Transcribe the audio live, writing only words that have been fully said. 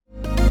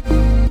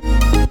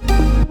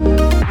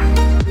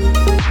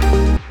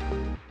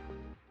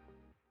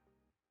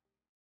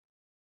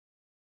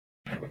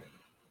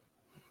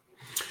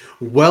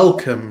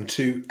Welcome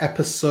to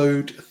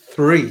episode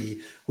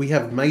 3. We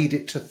have made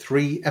it to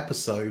 3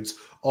 episodes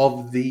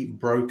of the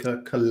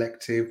Broker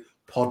Collective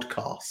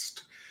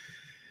podcast.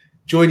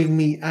 Joining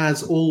me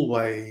as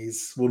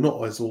always, well,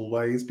 not as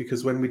always,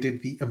 because when we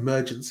did the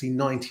emergency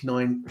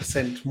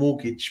 99%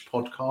 mortgage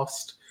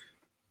podcast,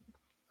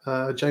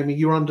 Jamie,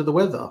 you were under the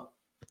weather.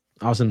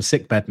 I was in a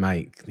sick bed,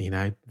 mate.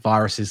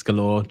 Viruses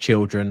galore,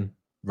 children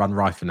run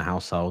rife in the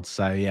household.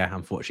 So, yeah,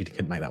 unfortunately,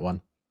 couldn't make that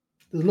one.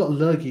 There's a lot of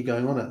lurgy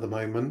going on at the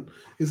moment,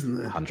 isn't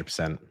there?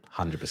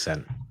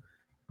 100%.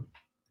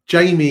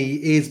 Jamie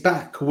is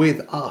back with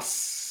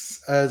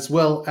us, as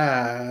well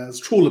as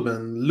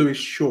Trawlerman Lewis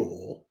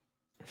Shaw.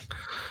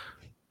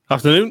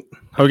 Afternoon.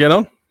 How are we getting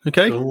on?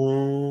 Okay.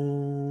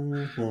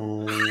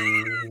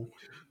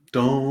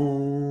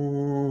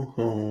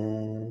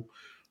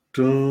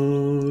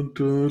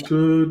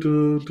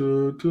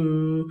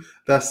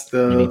 That's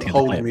the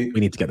hold music.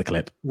 We need to get the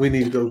clip. We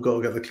need to go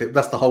get the clip.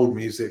 That's the hold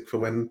music for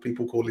when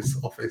people call his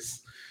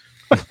office.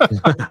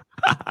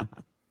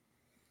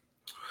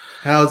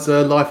 How's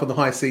life on the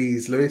high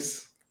seas,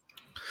 Lewis?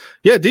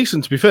 Yeah,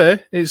 decent. To be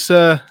fair, it's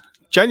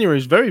January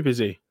is very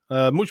busy,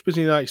 much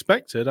busier than I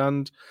expected,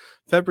 and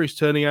February's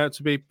turning out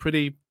to be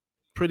pretty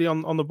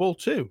on the ball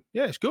too.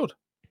 Yeah, it's good,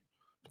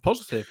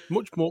 positive,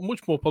 much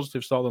more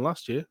positive start than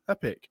last year.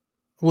 Epic.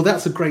 Well,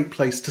 that's a great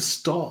place to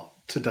start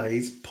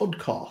today's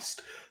podcast.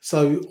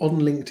 So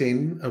on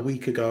LinkedIn a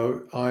week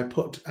ago, I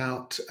put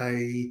out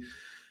a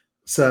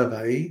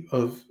survey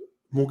of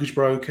mortgage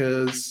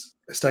brokers,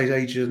 estate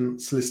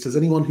agents, solicitors,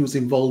 anyone who's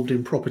involved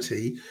in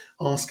property,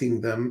 asking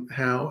them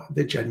how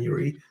their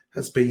January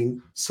has been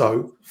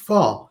so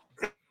far.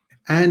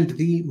 And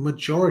the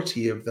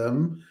majority of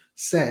them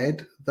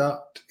said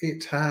that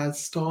it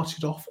has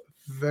started off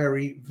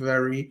very,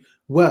 very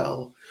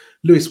well.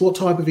 Lewis, what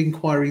type of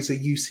inquiries are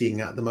you seeing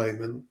at the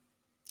moment?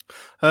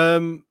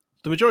 The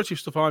majority of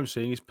stuff I'm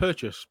seeing is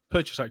purchase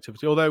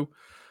activity, although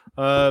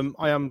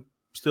I am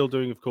still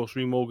doing, of course,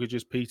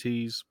 remortgages,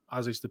 PTs,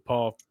 as is the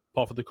part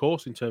of the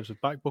course in terms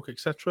of back book,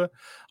 etc.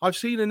 I've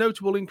seen a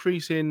notable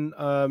increase in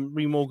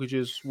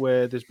remortgages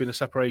where there's been a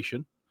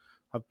separation.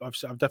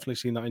 I've definitely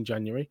seen that in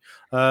January.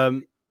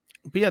 But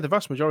yeah, the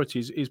vast majority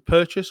is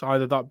purchase,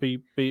 either that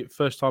be it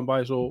first-time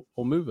buyers or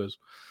movers.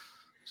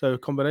 So a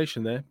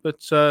combination there,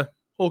 but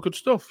all good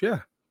stuff. Yeah,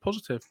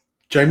 positive.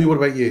 Jamie, what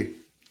about you?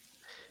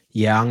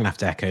 Yeah, I'm going to have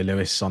to echo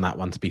Lewis on that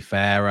one, to be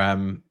fair.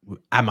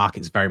 Our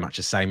market's very much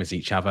the same as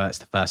each other. It's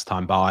the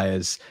first-time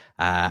buyers,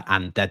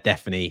 and they're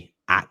definitely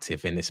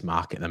active in this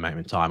market at the moment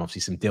in time.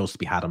 Obviously, some deals to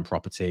be had on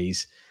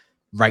properties.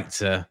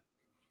 Rates are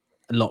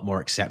a lot more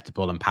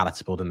acceptable and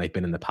palatable than they've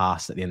been in the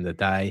past at the end of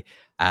the day.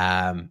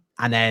 And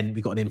then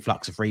we've got an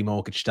influx of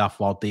remortgage stuff.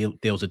 While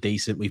deals are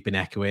decent, we've been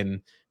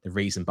echoing the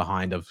reason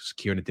behind of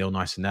securing a deal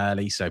nice and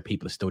early. So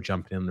people are still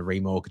jumping in on the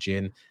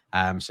remortgaging.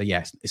 So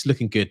yes, it's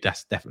looking good.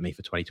 That's definitely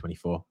for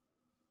 2024.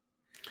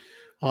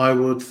 I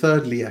would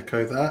thirdly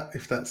echo that,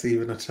 if that's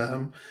even a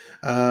term.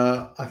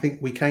 I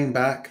think we came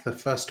back. The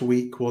first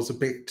week was a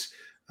bit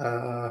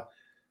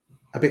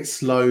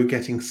slow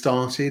getting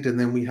started, and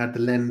then we had the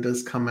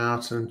lenders come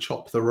out and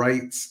chop the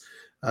rates,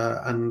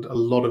 and a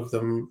lot of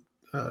them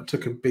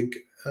took a big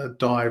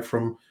dive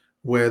from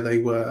where they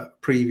were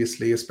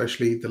previously,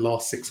 especially the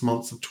last 6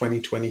 months of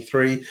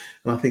 2023.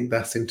 And I think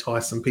that's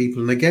enticed some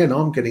people. And again,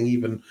 I'm getting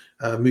even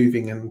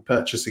moving and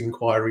purchase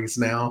inquiries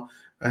now.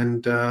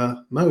 And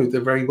no,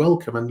 they're very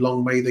welcome, and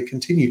long may they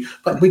continue.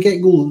 But we're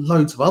getting all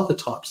loads of other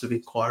types of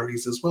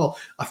inquiries as well.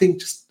 I think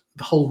just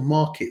the whole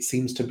market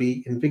seems to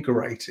be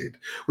invigorated.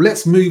 Well,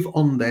 let's move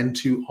on then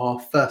to our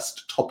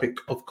first topic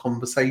of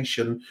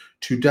conversation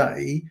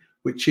today,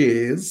 which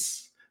is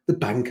the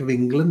Bank of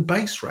England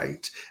base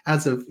rate.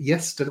 As of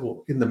yesterday,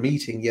 or in the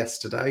meeting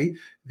yesterday,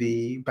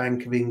 the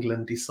Bank of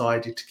England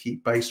decided to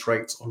keep base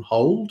rates on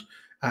hold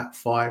at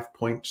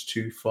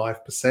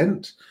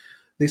 5.25%.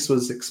 This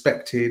was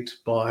expected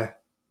by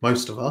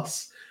most of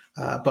us,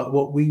 but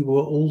what we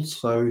were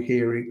also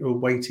hearing or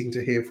waiting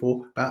to hear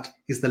about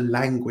is the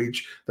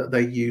language that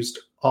they used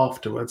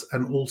afterwards,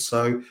 and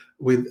also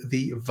with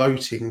the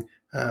voting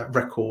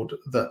record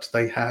that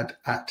they had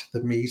at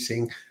the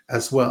meeting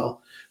as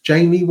well.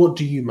 Jamie, what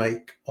do you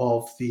make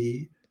of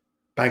the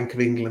Bank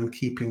of England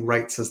keeping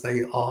rates as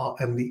they are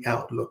and the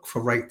outlook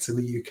for rates in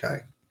the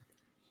UK?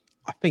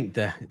 I think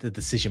the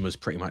decision was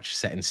pretty much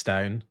set in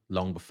stone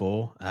long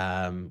before.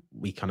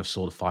 We kind of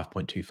saw the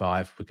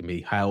 5.25 we can be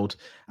held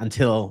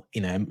until,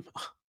 I'm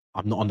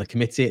not on the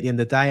committee at the end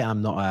of the day.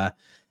 I'm not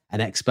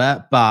an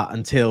expert, but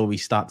until we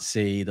start to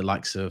see the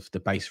likes of the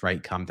base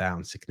rate come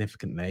down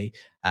significantly,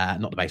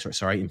 not the base rate,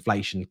 sorry,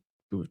 inflation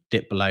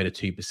dip below the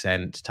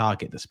 2%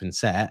 target that's been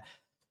set,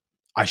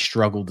 I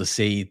struggle to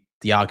see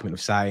the argument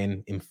of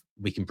saying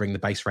we can bring the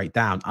base rate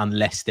down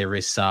unless there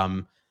is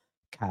some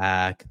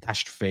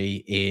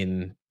catastrophe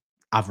in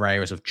other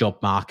areas of job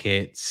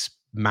markets,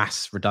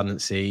 mass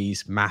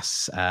redundancies,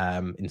 mass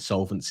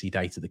insolvency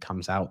data that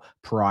comes out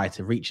prior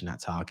to reaching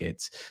that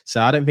target.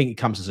 So I don't think it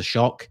comes as a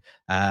shock.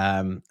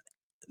 A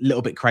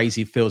little bit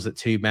crazy feels that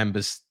two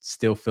members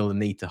still feel the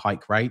need to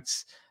hike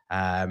rates.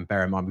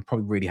 Bear in mind, we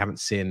probably really haven't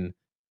seen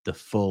the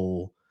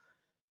full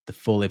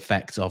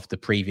effect of the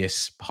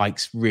previous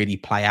hikes really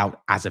play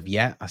out as of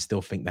yet. I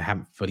still think they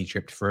haven't fully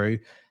dripped through.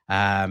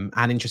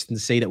 And interesting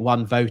to see that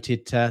one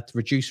voted to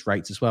reduce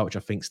rates as well, which I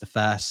think is the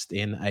first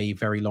in a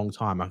very long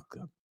time.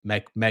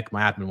 Meg, my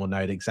admin, will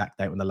know the exact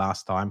date when the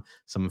last time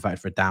someone voted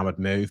for a downward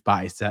move,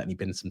 but it's certainly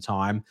been some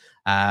time,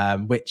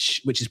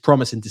 which is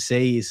promising to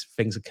see as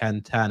things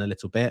can turn a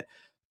little bit.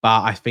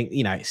 But I think,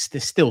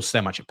 there's still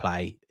so much at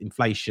play.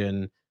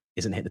 Inflation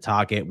isn't hit the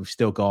target. We've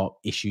still got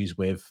issues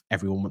with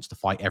everyone wants to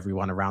fight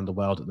everyone around the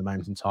world at the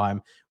moment in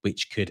time,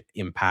 which could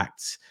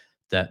impact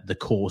the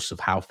course of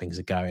how things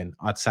are going.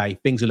 I'd say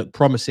things will look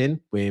promising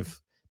with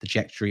the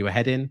trajectory we're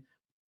heading,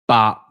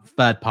 but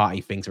third-party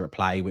things are at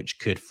play, which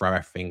could throw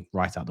everything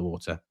right out the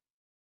water.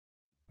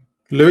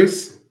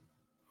 Lewis?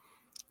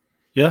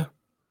 Yeah.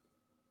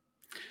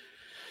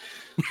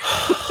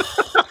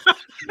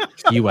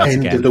 Few words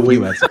End again. of the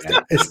week.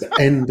 Again. It's the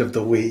end of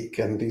the week,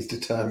 and he's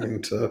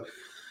determined to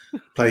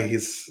play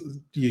his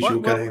usual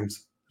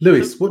games.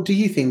 Lewis, what do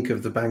you think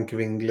of the Bank of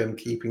England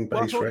keeping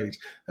base rate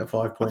at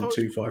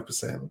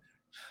 5.25%?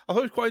 I thought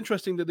it was quite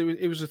interesting that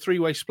it was a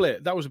three-way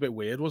split. That was a bit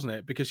weird, wasn't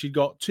it? Because you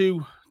got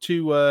two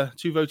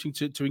voting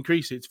to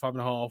increase it to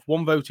 5.5,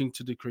 one voting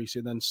to decrease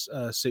it, and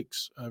then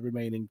 6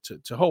 remaining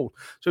to hold.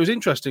 So it was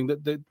interesting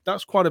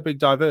that's quite a big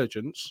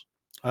divergence,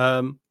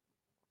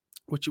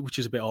 which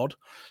is a bit odd.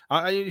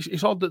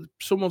 It's odd that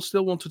someone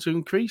still wanted to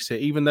increase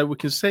it, even though we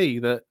can see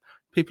that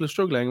people are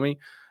struggling. I mean,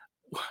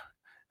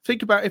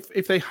 think about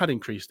if they had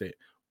increased it.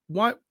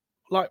 Why?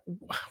 Like,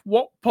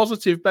 what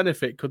positive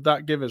benefit could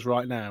that give us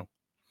right now?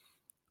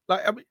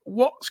 Like, I mean,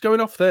 what's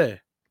going off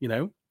there?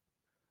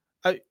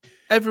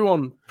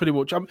 Everyone pretty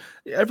much.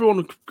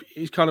 Everyone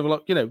is kind of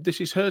like,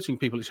 this is hurting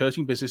people. It's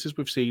hurting businesses.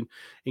 We've seen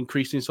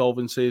increased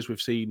insolvencies.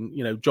 We've seen,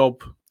 the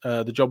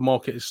job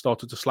market has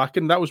started to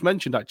slacken. That was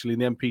mentioned actually in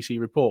the MPC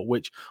report,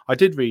 which I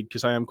did read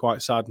because I am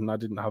quite sad and I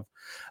didn't have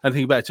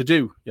anything better to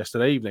do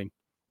yesterday evening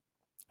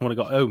when I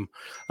got home.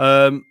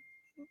 I'll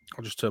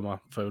just turn my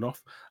phone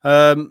off.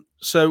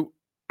 So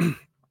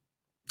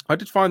I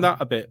did find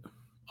that a bit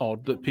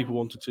odd that people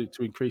wanted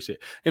to increase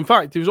it. In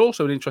fact, there was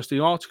also an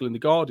interesting article in The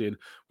Guardian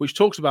which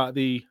talks about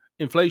the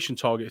inflation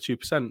target of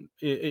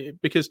 2%,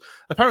 because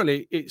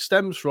apparently it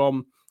stems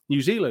from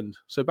New Zealand.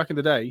 So back in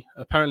the day,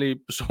 apparently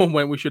someone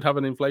went, we should have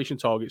an inflation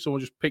target.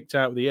 Someone just picked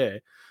out of the air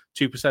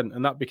 2%,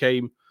 and that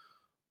became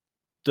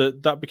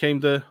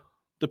the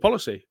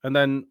policy. And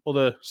then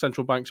other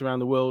central banks around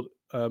the world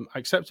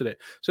accepted it.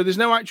 So there's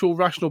no actual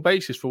rational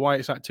basis for why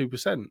it's at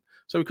 2%.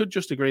 So we could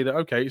just agree that,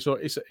 okay, so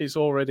it's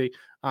already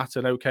at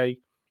an okay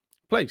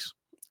place.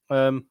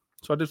 So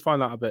I did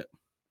find that a bit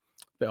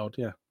odd,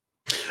 yeah.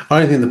 I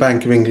don't think the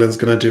Bank of England's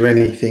going to do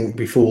anything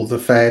before the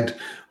Fed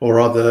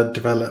or other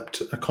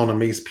developed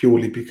economies,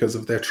 purely because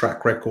of their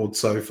track record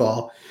so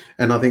far.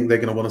 And I think they're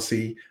going to want to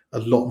see a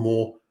lot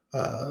more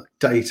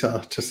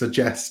data to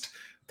suggest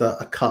that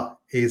a cut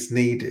is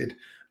needed.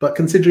 But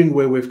considering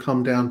where we've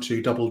come down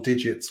to double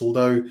digits,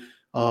 although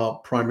our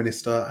Prime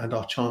Minister and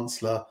our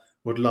Chancellor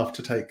would love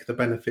to take the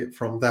benefit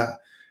from that,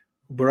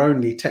 we're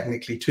only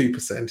technically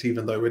 2%,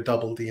 even though we're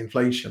double the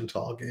inflation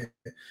target.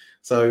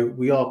 So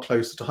we are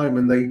closer to home.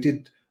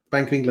 And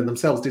Bank of England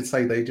themselves did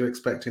say they do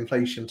expect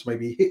inflation to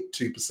maybe hit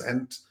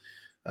 2%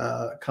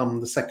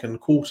 come the second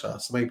quarter,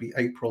 so maybe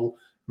April,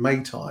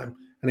 May time.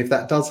 And if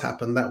that does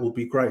happen, that will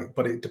be great.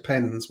 But it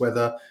depends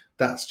whether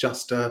that's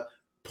just a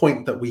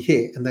point that we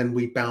hit and then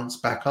we bounce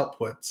back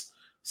upwards.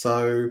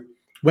 So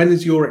when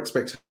is your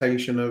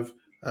expectation of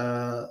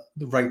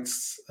the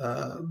rates,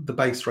 the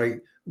base rate?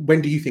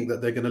 When do you think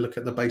that they're going to look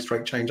at the base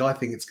rate change? I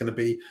think it's going to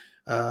be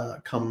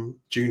come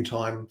June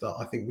time that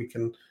I think we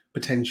can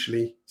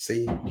potentially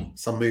see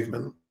some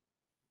movement.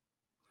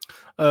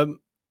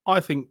 I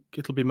think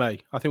it'll be May.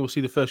 I think we'll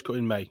see the first cut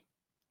in May.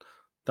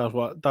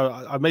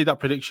 I made that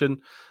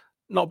prediction,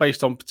 not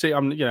based on.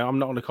 I'm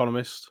not an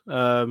economist,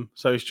 so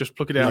it's just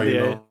plucking it out of the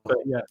air. But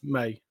yeah,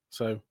 May.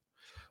 So,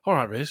 all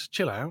right, Riz,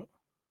 chill out.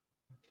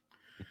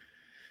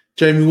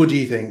 Jamie, what do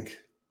you think?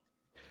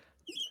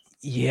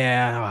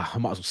 Yeah, I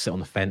might as well sit on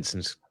the fence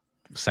and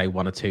say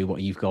one or two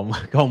what you've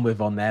gone with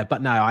on there.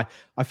 But no,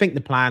 I think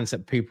the plans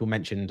that people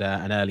mentioned,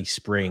 an early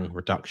spring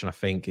reduction, I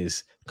think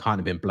is kind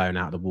of been blown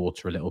out of the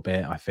water a little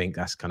bit. I think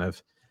that's kind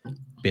of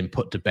been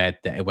put to bed,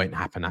 that it won't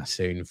happen that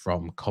soon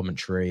from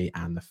commentary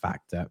and the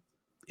fact that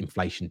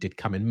inflation did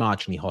come in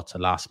marginally hotter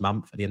last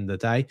month at the end of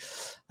the day.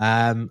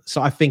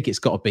 So I think it's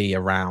got to be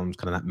around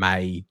kind of that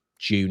May,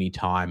 June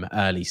time,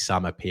 early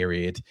summer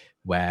period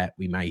where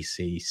we may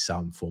see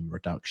some form of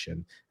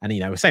reduction. And,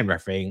 we're saying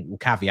everything, we'll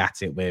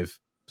caveat it with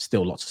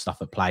still lots of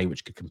stuff at play,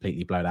 which could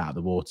completely blow it out of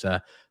the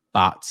water.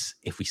 But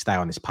if we stay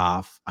on this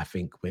path, I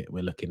think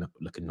we're looking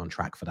on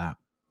track for that.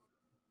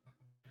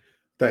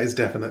 That is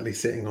definitely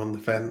sitting on the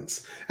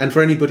fence. And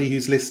for anybody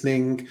who's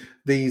listening,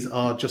 these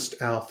are just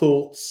our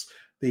thoughts.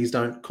 These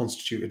don't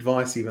constitute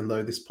advice, even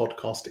though this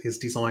podcast is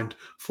designed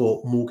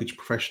for mortgage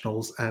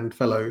professionals and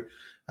fellow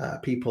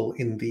people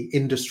in the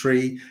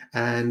industry,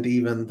 and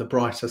even the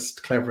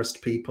brightest, cleverest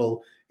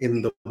people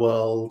in the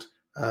world,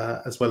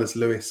 as well as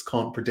Lewis,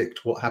 can't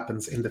predict what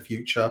happens in the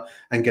future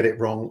and get it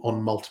wrong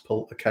on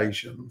multiple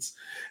occasions.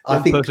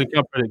 One person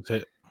can predict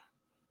it.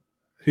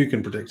 Who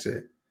can predict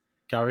it?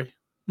 Gary.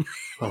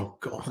 Oh,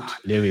 God.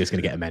 Knew he was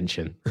going to get a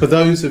mention. For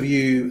those of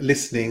you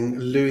listening,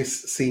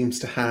 Lewis seems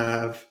to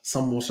have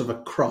somewhat of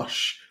a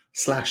crush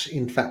 /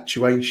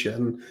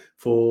 infatuation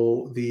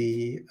for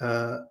the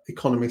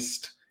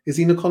economist. Is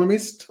he an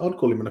economist? I'd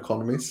call him an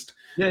economist.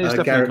 Yeah, he's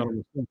definitely an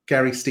economist.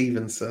 Gary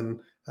Stevenson,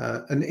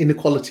 an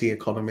inequality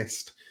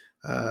economist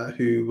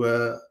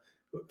who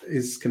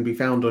can be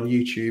found on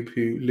YouTube,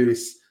 who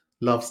Lewis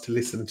loves to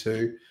listen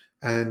to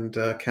and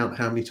count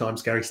how many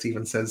times Gary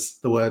Stevenson says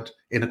the word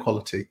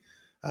inequality.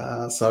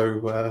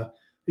 So are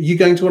you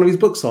going to one of his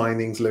book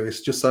signings,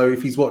 Lewis, just so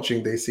if he's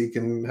watching this, he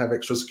can have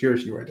extra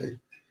security ready?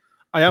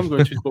 I am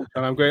going to his book,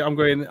 and I'm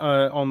going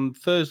on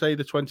Thursday,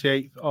 the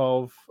 28th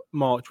of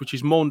March, which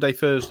is Maundy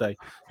Thursday.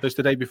 So it's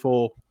the day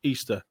before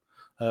Easter,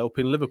 up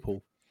in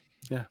Liverpool.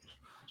 Yeah,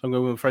 so I'm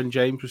going with my friend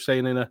James. We're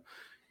staying in a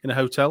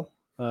hotel,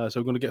 so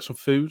we're going to get some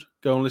food,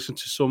 go and listen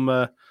to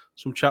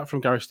some chat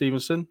from Gary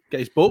Stevenson,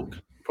 get his book,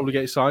 probably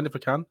get it signed if I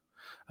can,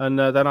 and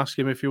then ask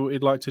him if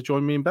he'd like to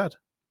join me in bed.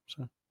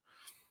 So.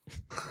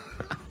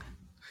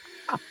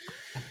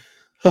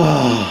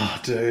 Oh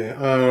dear.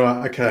 All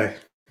right. Okay.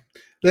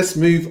 Let's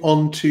move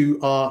on to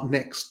our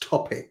next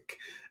topic.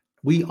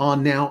 We are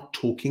now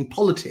talking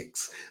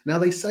politics. Now,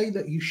 they say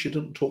that you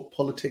shouldn't talk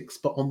politics,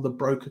 but on the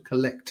Broker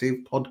Collective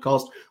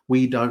podcast,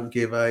 we don't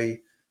give a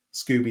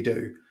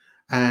Scooby-Doo.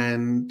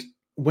 And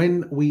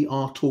when we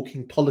are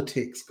talking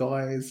politics,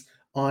 guys,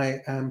 I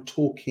am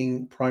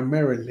talking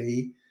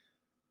primarily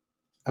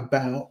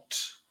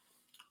about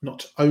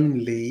not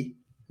only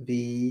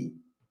the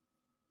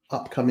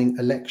upcoming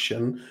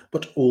election,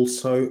 but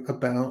also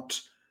about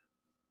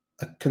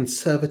a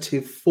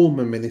Conservative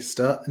former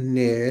minister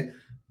near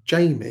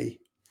Jamie.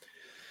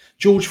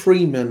 George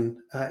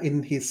Freeman,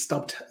 in his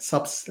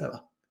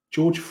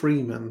George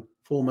Freeman,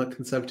 former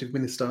Conservative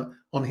minister,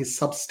 on his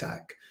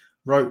Substack,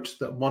 wrote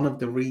that one of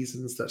the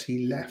reasons that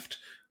he left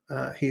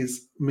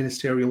his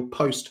ministerial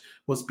post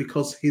was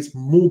because his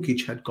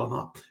mortgage had gone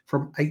up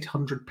from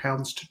 £800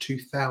 to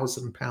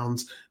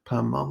 £2,000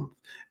 per month.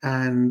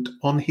 And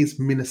on his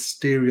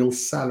ministerial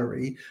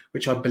salary,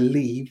 which I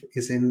believe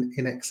is in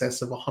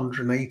excess of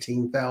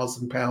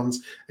 £118,000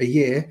 a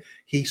year,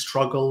 he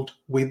struggled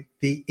with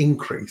the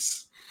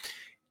increase.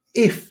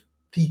 If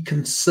the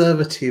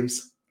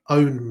Conservatives'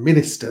 own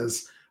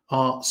ministers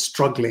are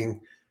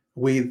struggling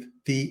with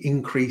the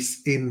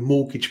increase in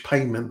mortgage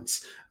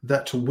payments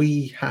that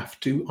we have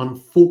to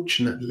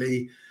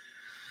unfortunately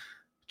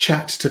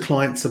chat to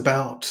clients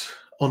about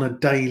on a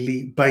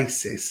daily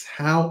basis,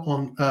 how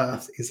on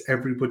earth is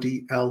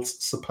everybody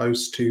else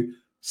supposed to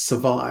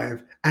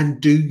survive?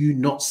 And do you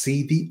not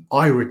see the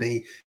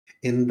irony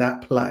in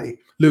that play?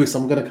 Lewis,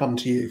 I'm going to come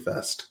to you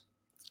first.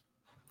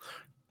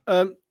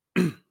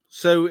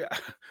 So,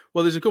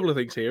 well, there's a couple of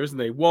things here, isn't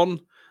there? One,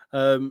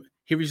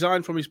 he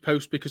resigned from his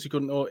post because he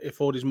couldn't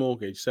afford his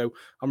mortgage. So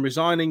I'm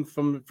resigning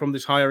from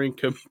this higher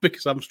income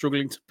because I'm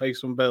struggling to pay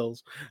some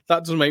bills.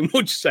 That doesn't make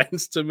much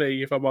sense to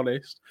me, if I'm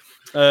honest.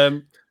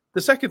 The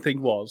second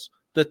thing was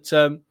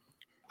that,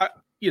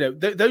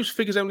 those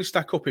figures only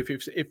stack up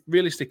if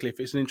realistically, if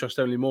it's an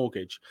interest-only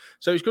mortgage.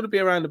 So it's going to be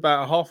around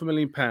about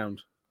 £500,000. And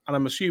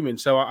I'm assuming,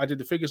 so I did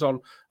the figures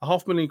on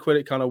 £500,000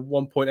 at kind of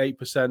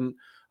 1.8%, and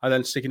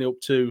then sticking it up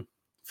to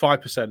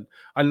 5%,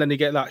 and then you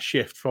get that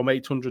shift from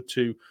 800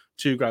 to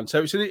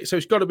 £2,000. So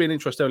it's got to be an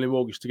interest-only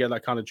mortgage to get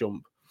that kind of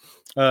jump.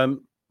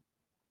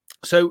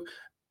 So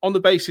on the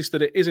basis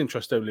that it is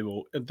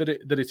interest-only, that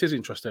it is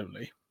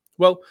interest-only,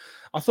 well,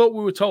 I thought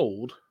we were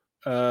told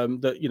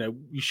that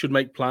you should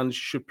make plans,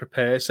 you should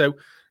prepare. So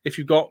if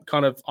you've got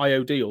kind of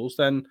IO deals,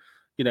 then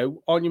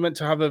aren't you meant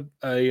to have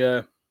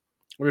a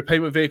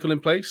repayment vehicle in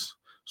place?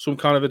 Some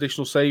kind of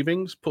additional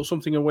savings, put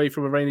something away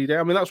from a rainy day.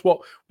 I mean, that's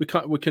what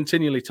we're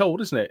continually told,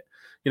 isn't it?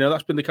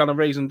 That's been the kind of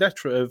raison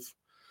d'etre of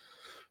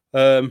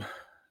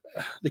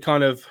the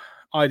kind of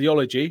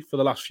ideology for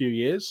the last few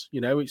years.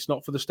 It's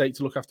not for the state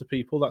to look after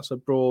people. That's a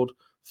broad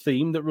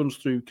theme that runs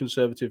through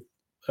Conservative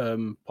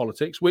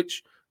politics,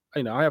 which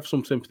I have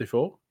some sympathy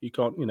for. You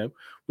can't,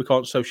 we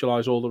can't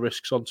socialise all the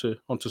risks onto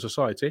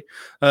society.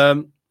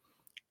 But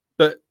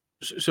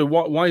so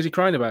why is he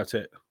crying about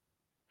it?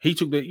 He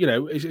took the,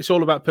 it's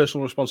all about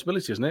personal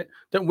responsibility, isn't it?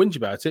 Don't whinge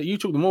about it. You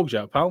took the mortgage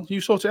out, pal.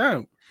 You sort it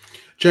out.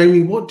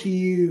 Jamie, what do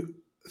you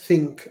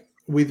think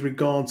with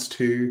regards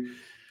to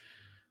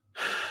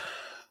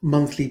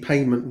monthly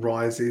payment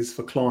rises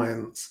for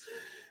clients?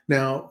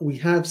 Now, we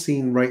have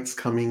seen rates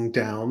coming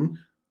down,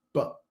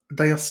 but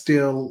they are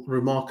still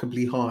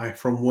remarkably high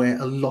from where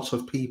a lot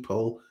of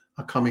people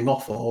are coming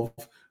off of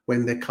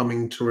when they're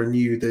coming to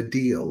renew their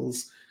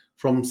deals.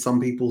 From some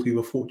people who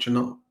were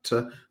fortunate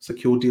to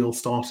secure deals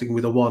starting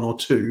with a 1 or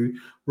 2,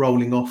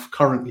 rolling off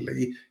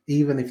currently,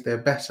 even if they're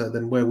better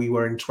than where we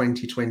were in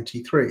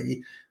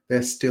 2023,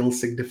 they're still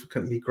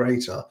significantly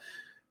greater.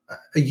 Are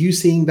you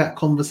seeing that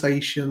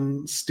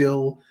conversation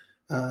still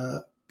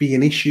be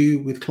an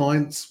issue with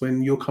clients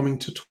when you're coming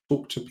to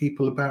talk to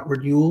people about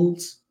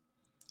renewals?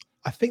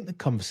 I think the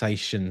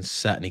conversations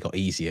certainly got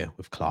easier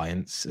with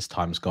clients as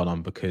time's gone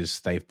on, because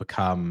they've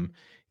become,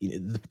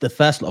 the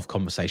first lot of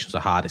conversations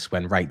are hardest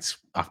when rates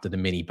after the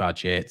mini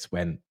budgets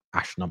went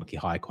astronomically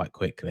high quite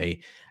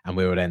quickly. And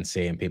we were then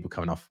seeing people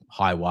coming off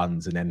high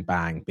ones and then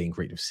bang, being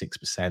greeted with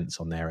 6%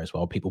 on there as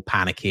well. People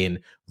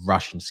panicking,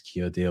 rushing to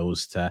secure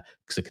deals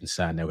because they're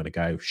concerned they were going to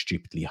go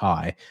stupidly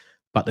high.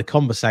 But the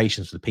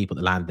conversations with the people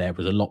that landed there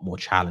was a lot more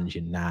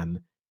challenging than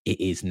it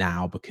is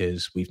now,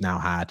 because we've now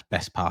had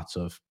best parts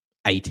of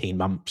 18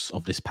 months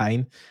of this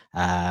pain.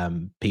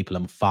 People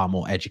are far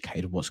more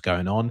educated of what's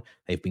going on.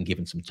 They've been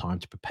given some time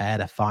to prepare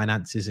their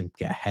finances and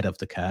get ahead of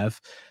the curve.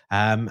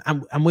 And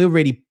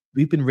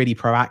we've been really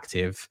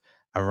proactive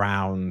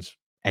around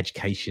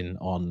education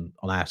on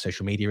our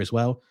social media as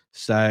well.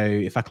 So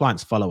if our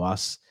clients follow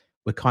us,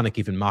 we're kind of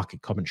giving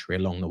market commentary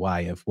along the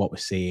way of what we're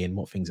seeing,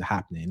 what things are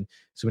happening.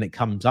 So when it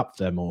comes up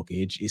for their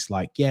mortgage, it's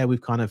like, yeah, we've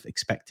kind of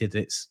expected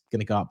it's going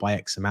to go up by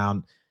X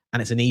amount.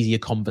 And it's an easier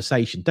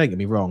conversation. Don't get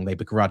me wrong, they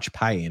begrudge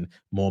paying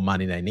more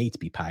money they need to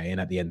be paying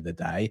at the end of the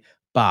day,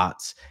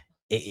 but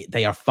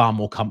they are far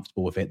more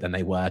comfortable with it than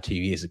they were 2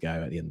 years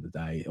ago at the end of the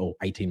day, or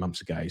 18 months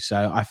ago.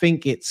 So I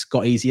think it's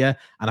got easier.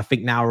 And I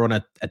think now we're on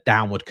a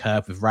downward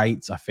curve with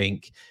rates. I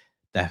think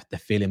they're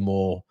feeling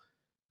more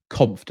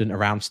confident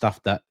around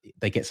stuff, that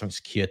they get something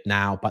secured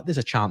now, but there's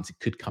a chance it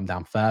could come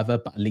down further,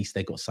 but at least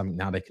they got something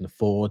now they can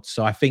afford.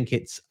 So I think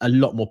it's a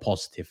lot more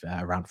positive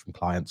around from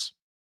clients.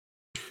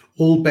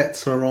 All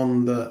bets are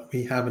on that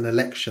we have an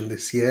election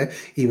this year,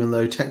 even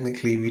though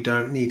technically we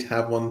don't need to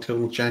have one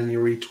till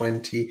January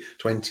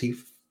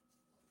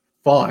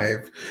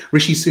 2025.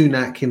 Rishi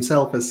Sunak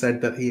himself has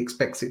said that he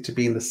expects it to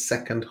be in the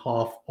second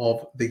half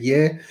of the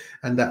year,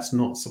 and that's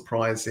not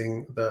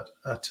surprising that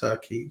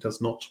Turkey does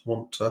not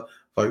want to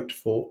vote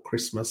for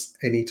Christmas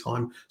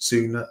anytime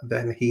sooner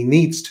than he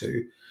needs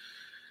to.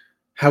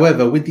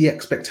 However, with the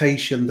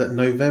expectation that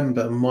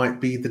November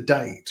might be the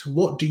date,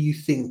 what do you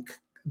think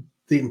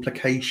the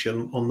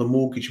implication on the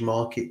mortgage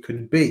market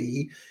could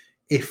be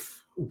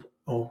if,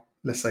 or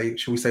let's say,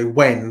 shall we say,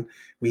 when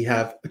we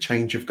have a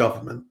change of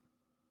government?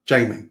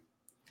 Jamie?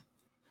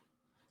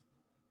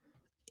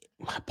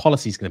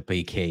 Policy is going to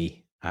be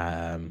key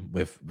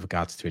with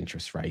regards to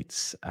interest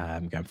rates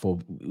going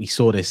forward. We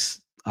saw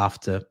this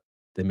after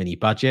the mini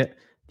budget,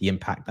 the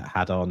impact that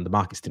had on the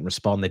markets. Didn't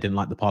respond. They didn't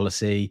like the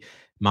policy.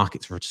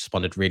 Markets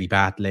responded really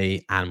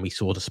badly, and we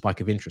saw the spike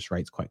of interest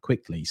rates quite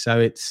quickly.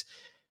 So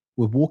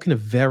we're walking a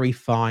very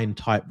fine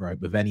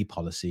tightrope with any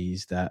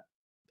policies that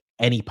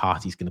any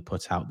party is going to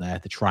put out there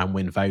to try and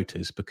win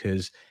voters,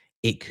 because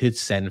it could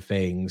send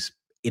things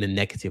in a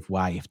negative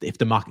way if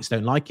the markets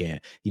don't like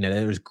it.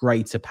 There is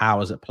greater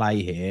powers at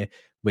play here,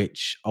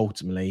 which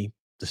ultimately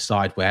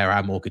decide where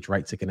our mortgage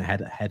rates are going to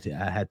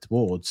head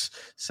towards.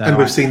 So, and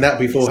we've seen that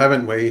before,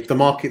 haven't we? If the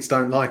markets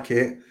don't like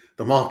it,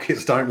 the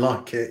markets don't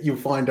like it. You'll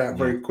find out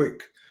very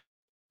quick.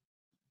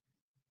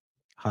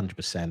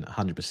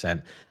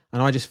 100%.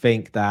 And I just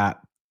think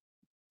that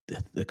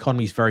the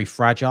economy is very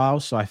fragile.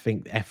 So I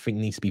think everything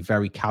needs to be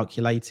very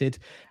calculated,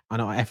 and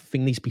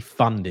everything needs to be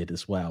funded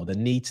as well. There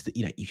needs to,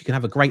 you can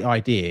have a great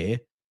idea,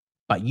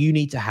 but you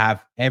need to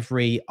have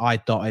every I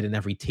dotted and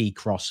every T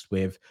crossed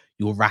with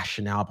your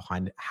rationale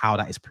behind how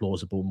that is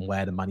plausible and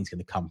where the money's going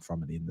to come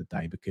from at the end of the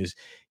day. Because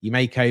you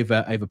make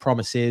over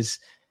promises,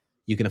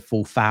 you're going to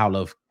fall foul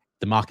of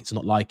the market's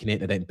not liking it,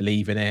 they don't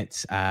believe in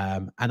it,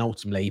 and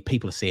ultimately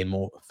people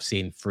are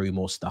seeing through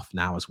more stuff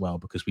now as well,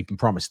 because we've been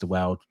promised the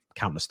world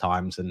countless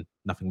times and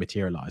nothing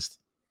materialized.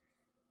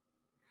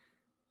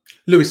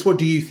 Lewis, what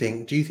do you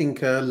think? Do you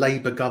think a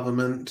Labour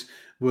government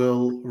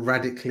will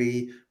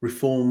radically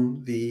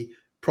reform the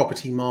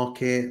property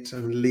market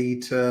and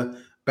lead to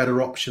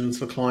better options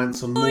for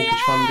clients on mortgage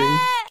funding?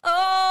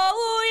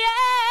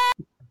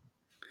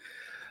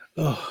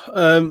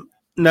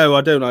 No,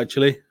 I don't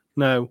actually.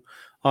 No,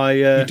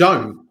 you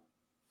don't?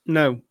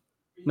 No.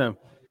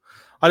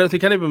 I don't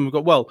think any of them have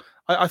got. Well,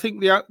 I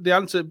think the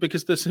answer,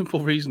 because the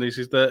simple reason is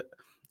that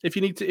if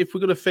we're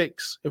going to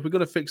fix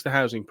the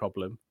housing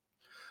problem,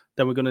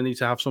 then we're going to need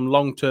to have some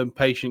long-term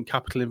patient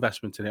capital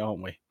investment in it,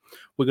 aren't we?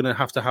 We're going to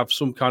have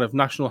some kind of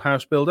national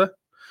house builder.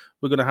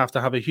 We're going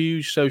to have a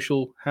huge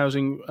social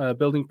housing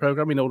building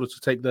program in order to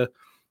take the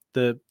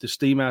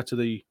steam out of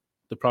the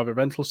private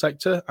rental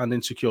sector and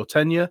insecure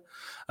tenure.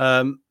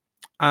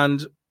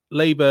 And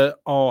Labour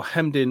are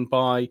hemmed in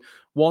by,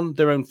 one,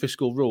 their own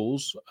fiscal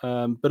rules,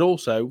 but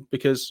also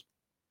because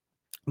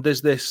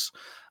there's this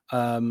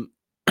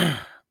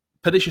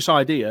pernicious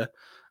idea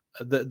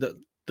that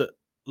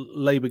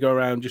Labour go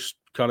around just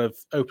kind of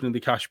opening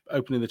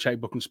the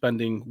checkbook and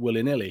spending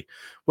willy-nilly.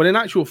 When in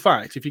actual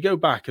fact, if you go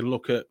back and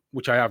look at,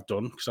 which I have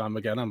done, because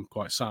I'm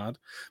quite sad,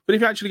 but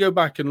if you actually go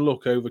back and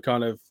look over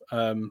kind of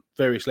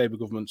various Labour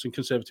governments and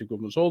Conservative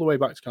governments all the way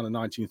back to kind of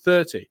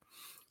 1930,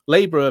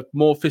 Labour are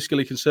more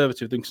fiscally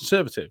conservative than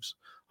Conservatives.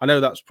 I know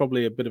that's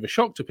probably a bit of a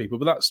shock to people,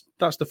 but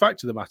that's the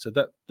fact of the matter,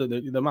 that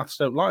the maths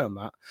don't lie on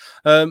that.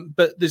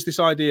 But there's this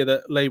idea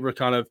that Labour are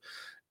kind of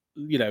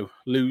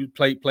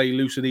play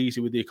loose and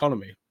easy with the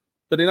economy.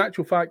 But in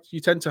actual fact, you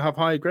tend to have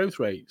higher growth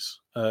rates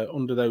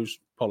under those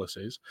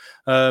policies.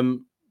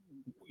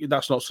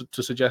 That's not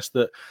to suggest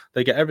that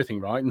they get everything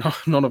right.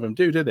 None of them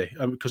do they?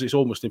 Because it's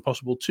almost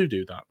impossible to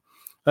do that.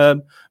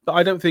 But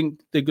I don't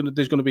think there's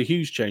going to be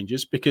huge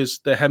changes because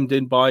they're hemmed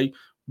in by,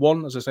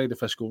 one, as I say, the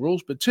fiscal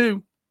rules, but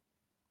two,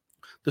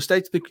 the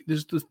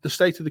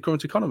state of the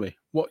current economy.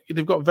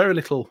 They've got very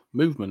little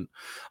movement.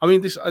 I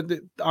mean,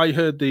 I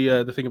heard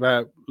the thing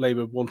about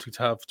Labour wanting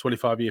to have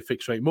 25-year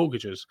fixed rate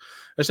mortgages,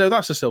 and so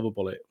that's a silver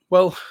bullet.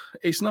 Well,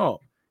 it's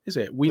not, is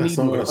it? That's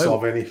not going to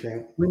solve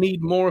anything. We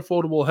need more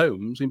affordable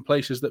homes in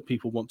places that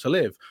people want to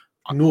live.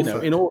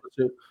 Norfolk. In order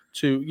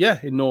to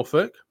in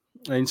Norfolk,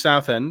 in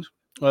Southend,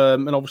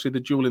 and obviously the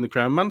jewel in the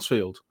crown,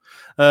 Mansfield,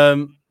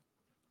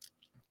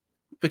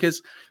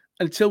 because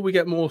until we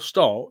get more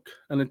stock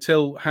and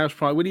until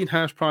we need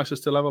house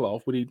prices to level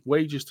off, we need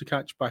wages to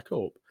catch back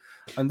up.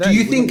 And then do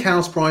you think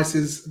house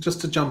prices,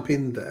 just to jump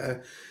in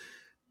there,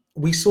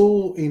 we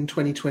saw in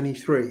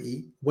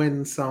 2023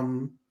 when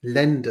some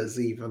lenders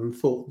even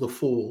thought the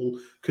fall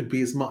could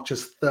be as much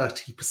as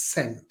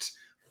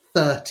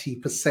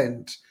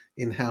 30%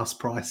 in house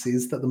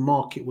prices, that the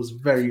market was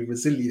very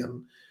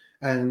resilient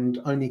and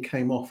only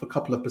came off a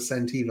couple of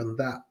percent, even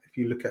that, if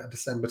you look at a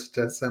December to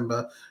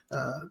December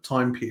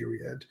time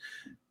period.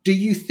 Do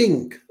you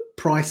think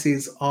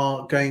prices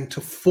are going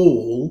to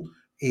fall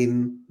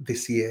in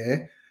this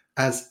year,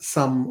 as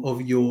some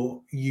of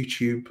your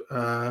YouTube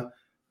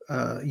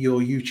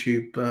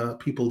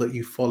people that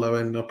you follow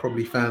and are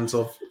probably fans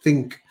of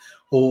think?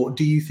 Or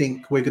do you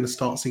think we're going to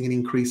start seeing an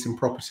increase in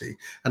property?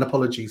 And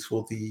apologies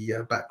for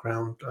the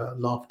background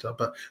laughter,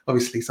 but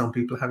obviously some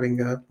people are having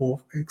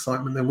more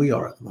excitement than we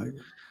are at the moment.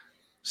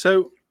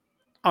 So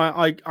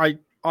I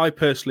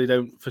personally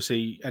don't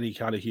foresee any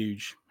kind of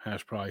huge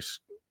house price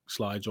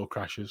slides or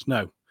crashes.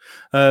 No,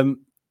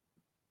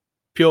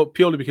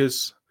 purely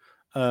because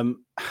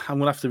I'm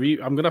gonna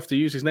have to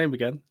use his name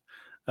again,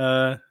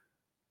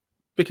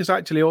 because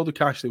actually all the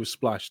cash that was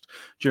splashed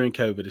during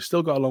COVID has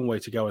still got a long way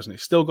to go, hasn't it?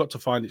 It's still got to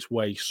find its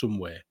way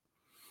somewhere.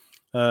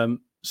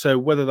 So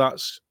whether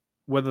that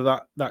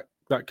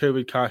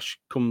COVID cash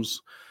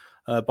comes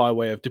by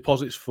way of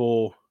deposits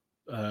for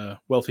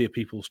wealthier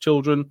people's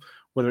children,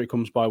 whether it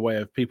comes by way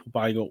of people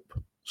buying up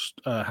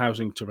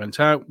housing to rent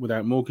out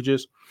without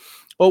mortgages,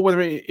 or whether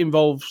it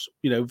involves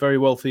very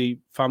wealthy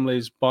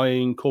families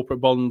buying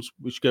corporate bonds,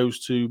 which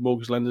goes to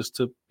mortgage lenders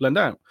to lend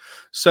out.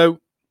 So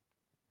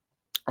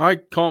I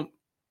can't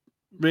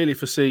really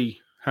foresee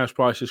house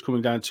prices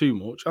coming down too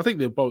much. I think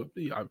they're both,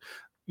 I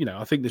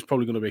think there's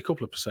probably going to be a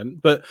couple of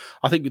percent, but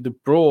I think the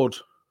broad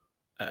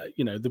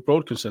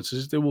consensus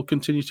is they will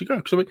continue to grow.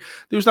 Because I mean,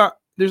 there was that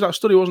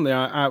study, wasn't there,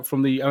 out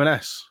from the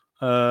ONS?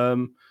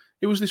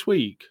 It was this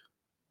week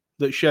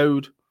that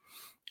showed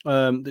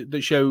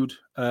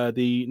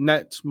the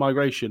net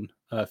migration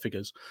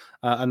figures,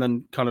 and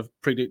then kind of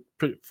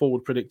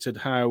predicted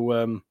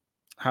how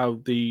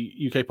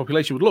the UK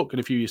population would look in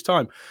a few years'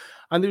 time.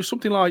 And there was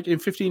something like in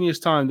 15 years'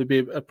 time there'd be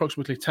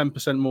approximately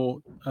 10% more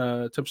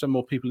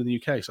people in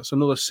the UK. So that's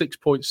another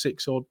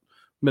 6.6 odd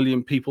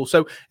million people.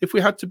 So if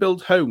we had to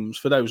build homes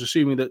for those,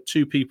 assuming that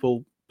 2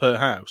 people per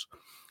house,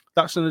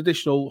 that's an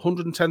additional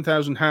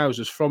 110,000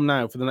 houses from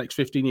now for the next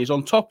 15 years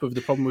on top of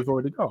the problem we've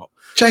already got.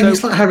 Jamie,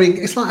 it's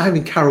like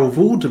having Carol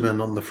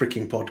Vorderman on the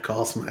freaking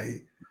podcast,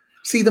 mate.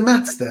 See the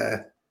maths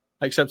there?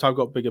 Except I've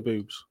got bigger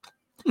boobs.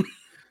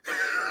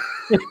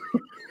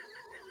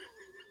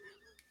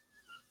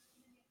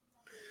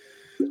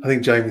 I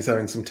think Jamie's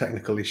having some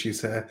technical issues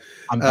here.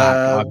 I'm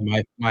back.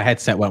 My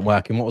headset weren't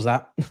working. What was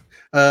that?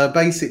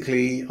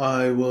 Basically,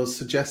 I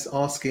was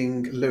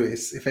asking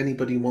Lewis if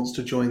anybody wants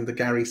to join the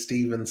Gary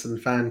Stevenson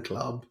fan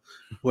club.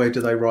 Where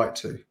do they write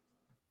to?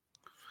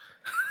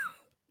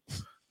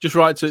 Just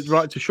write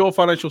to Shaw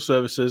Financial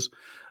Services,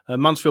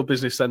 Mansfield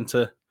Business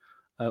Centre,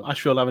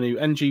 Ashfield Avenue,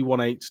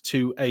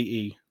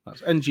 NG182AE.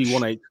 That's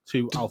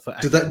NG182 Alpha.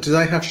 Do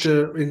they have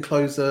to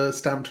enclose a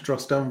stamped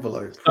addressed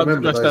envelope?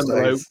 Remember those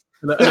days?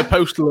 And a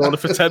postal order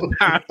for £10.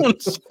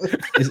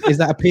 Is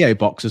that a PO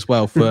box as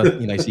well for so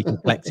you can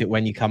collect it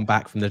when you come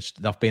back from the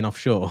stuff being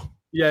offshore?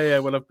 Yeah.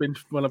 When I've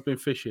been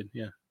fishing,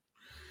 yeah.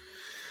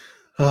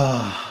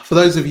 For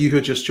those of you who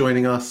are just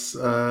joining us,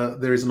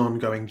 there is an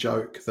ongoing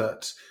joke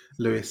that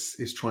Lewis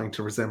is trying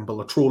to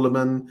resemble a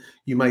trawlerman.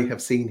 You may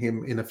have seen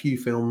him in a few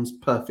films.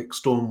 Perfect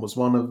Storm was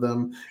one of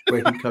them,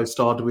 where he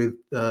co-starred with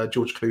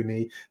George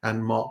Clooney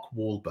and Mark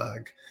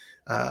Wahlberg.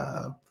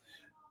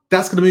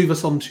 That's going to move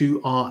us on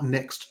to our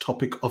next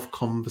topic of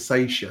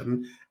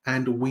conversation.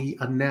 And we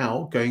are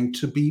now going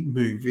to be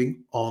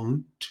moving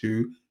on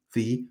to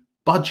the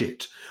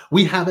budget.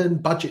 We have a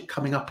budget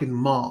coming up in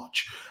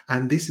March,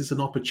 and this is an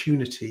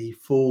opportunity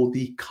for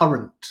the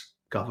current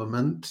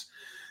government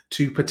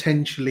to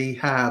potentially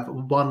have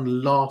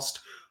one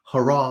last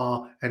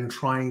hurrah and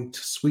trying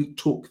to sweet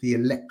talk the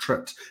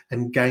electorate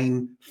and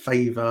gain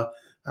favour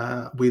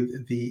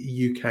with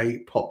the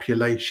UK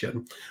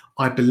population.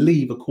 I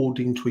believe,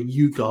 according to a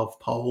YouGov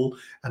poll,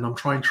 and I'm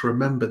trying to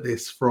remember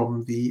this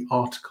from the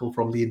article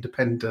from The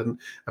Independent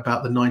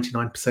about the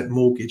 99%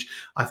 mortgage,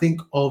 I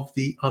think of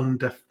the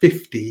under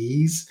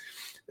 50s,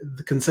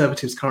 the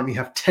Conservatives currently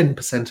have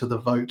 10% of the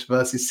vote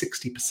versus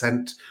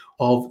 60%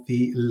 of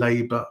the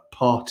Labour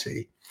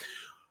Party.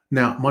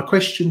 Now, my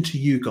question to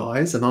you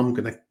guys, and I'm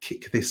going to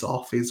kick this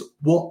off, is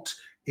what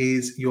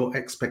is your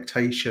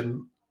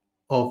expectation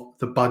of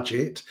the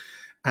budget?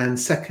 And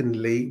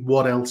secondly,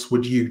 what else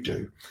would you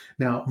do?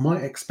 Now, my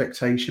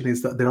expectation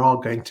is that there are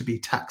going to be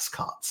tax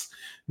cuts.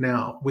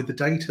 Now, with the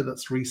data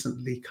that's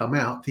recently come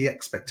out, the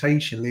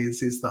expectation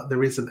is that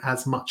there isn't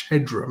as much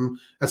headroom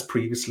as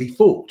previously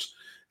thought.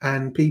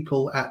 And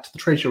people at the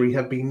Treasury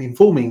have been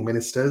informing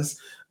ministers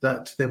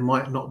that there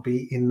might not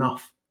be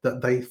enough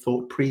that they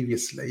thought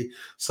previously.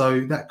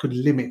 So that could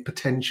limit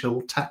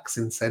potential tax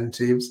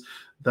incentives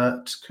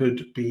that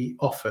could be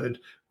offered,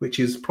 which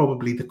is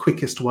probably the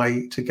quickest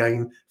way to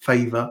gain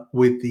favour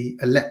with the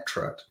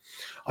electorate.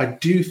 I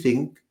do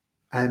think,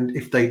 and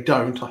if they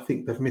don't, I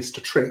think they've missed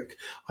a trick.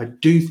 I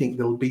do think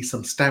there'll be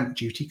some stamp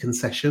duty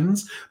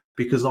concessions,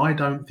 because I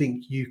don't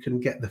think you can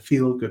get the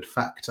feel-good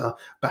factor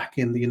back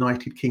in the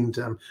United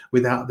Kingdom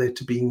without there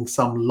to being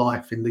some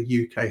life in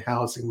the UK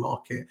housing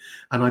market.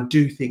 And I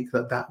do think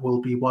that that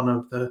will be one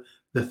of the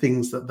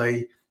things that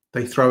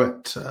they throw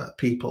at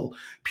people,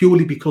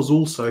 purely because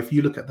also, if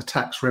you look at the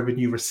tax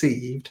revenue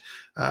received,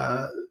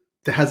 there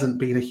hasn't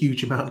been a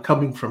huge amount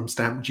coming from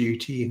stamp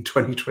duty in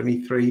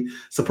 2023,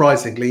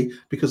 surprisingly,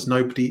 because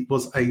nobody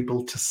was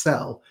able to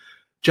sell.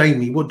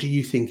 Jamie, what do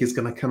you think is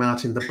going to come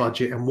out in the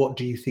budget, and what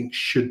do you think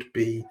should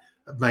be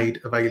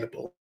made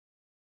available?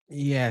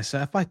 Yeah, so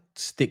if I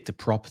stick to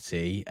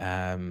property,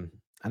 and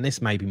this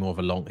may be more of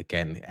a long,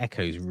 again, it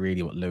echoes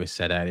really what Lewis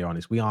said earlier on,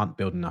 is we aren't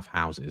building enough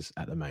houses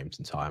at the moment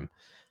in time.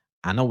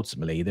 And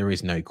ultimately, there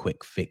is no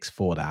quick fix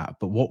for that.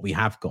 But what we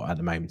have got at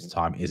the moment in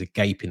time is a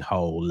gaping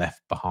hole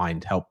left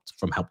behind Help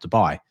to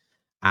Buy.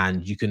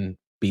 And you can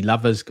be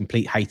lovers,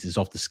 complete haters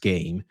of the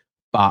scheme.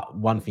 But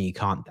one thing you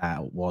can't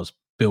doubt was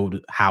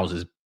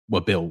houses were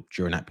built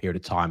during that period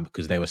of time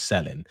because they were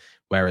selling.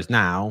 Whereas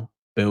now,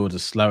 builds are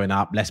slowing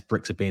up, less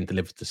bricks are being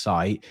delivered to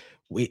site,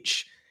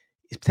 which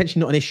is potentially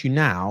not an issue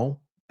now.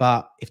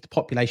 But if the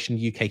population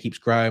in the UK keeps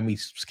growing, we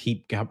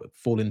keep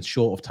falling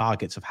short of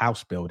targets of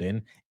house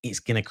building,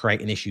 it's going to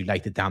create an issue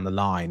later down the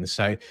line.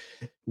 So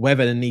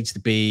whether there needs to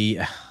be,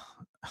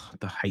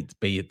 I hate to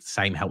be the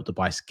same Help to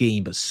Buy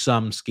scheme, but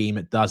some scheme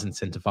that does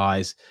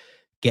incentivize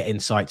getting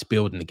sites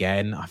building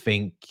again. I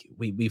think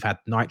we've had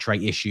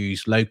nitrate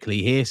issues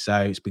locally here,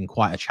 so it's been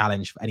quite a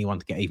challenge for anyone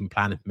to get even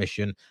planning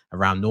permission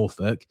around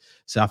Norfolk.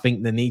 So I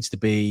think there needs to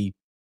be,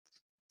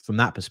 from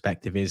that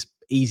perspective, is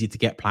easy to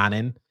get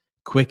planning,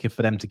 quicker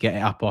for them to get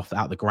it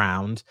out the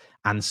ground,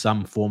 and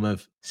some form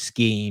of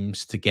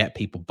schemes to get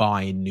people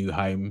buying new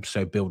homes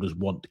so builders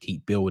want to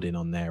keep building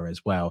on there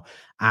as well.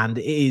 And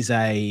it is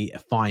a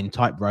fine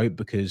tightrope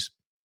because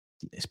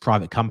it's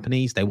private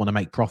companies, they want to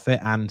make profit,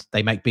 and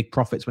they make big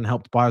profits when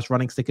Help to Buy is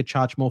running, so they could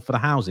charge more for the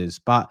houses.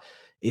 But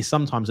it's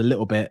sometimes a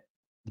little bit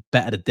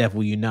better the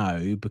devil you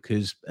know,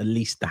 because at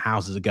least the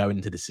houses are going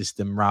into the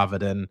system rather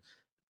than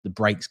the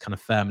brakes kind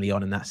of firmly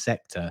on in that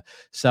sector.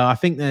 So I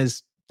think there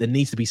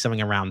needs to be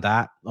something around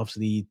that.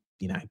 Obviously,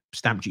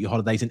 stamp duty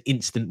holidays, an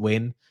instant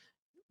win,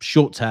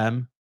 short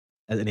term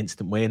as an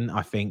instant win.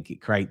 I think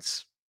it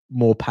creates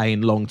more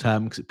pain long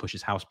term because it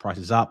pushes house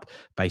prices up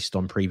based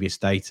on previous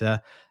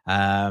data.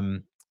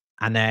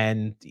 And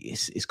then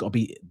it's got to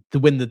be to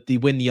win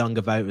the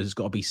younger voters. Has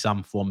got to be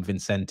some form of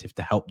incentive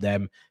to help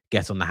them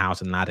get on the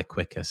housing ladder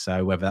quicker.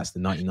 So whether that's the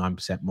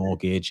 99%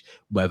 mortgage,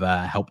 whether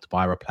Help to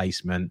Buy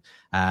replacement,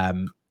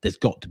 there's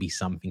got to be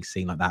something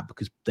seen like that,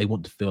 because they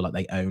want to feel like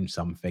they own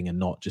something and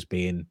not just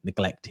being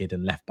neglected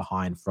and left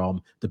behind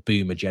from the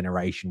boomer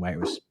generation, where it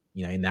was,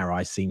 in their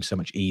eyes, seems so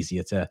much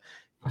easier to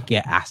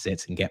get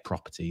assets and get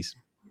properties.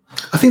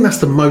 I think that's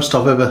the most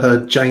I've ever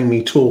heard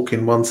Jamie talk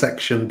in one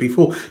section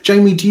before.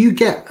 Jamie, do you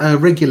get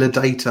regular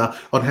data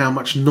on how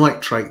much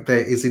nitrate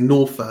there is in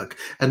Norfolk,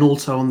 and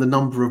also on the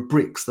number of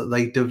bricks that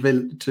they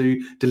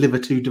deliver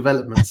to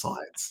development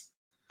sites?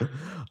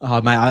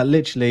 Oh, mate, I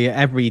literally,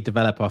 every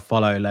developer I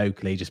follow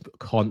locally just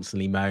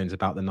constantly moans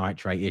about the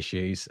nitrate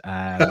issues.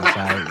 So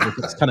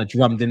it's kind of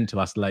drummed into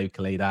us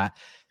locally that,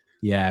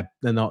 yeah,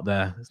 it's not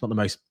the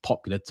most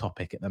popular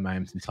topic at the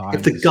moment in time.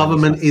 If the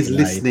government is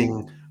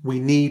listening, we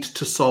need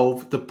to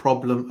solve the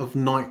problem of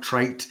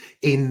nitrate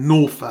in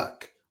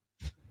Norfolk.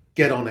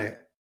 Get on it.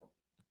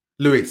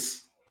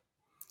 Lewis.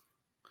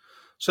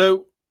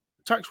 So,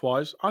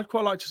 tax-wise, I'd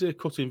quite like to see a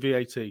cut in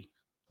VAT.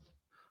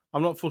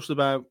 I'm not fussed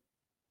about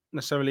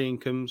necessarily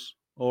incomes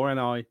or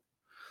NI,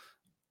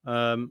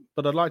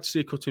 but I'd like to see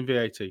a cut in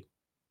VAT,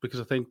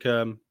 because I think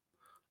a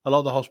lot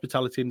of the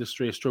hospitality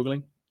industry are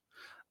struggling,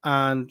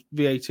 and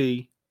VAT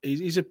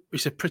is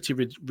a pretty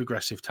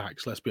regressive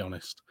tax, let's be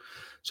honest.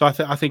 So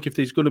I think if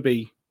there's going to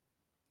be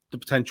the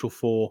potential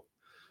for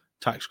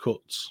tax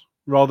cuts,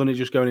 rather than it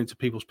just going into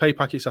people's pay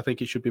packets, I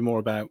think it should be more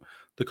about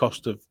the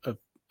cost of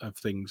of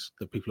things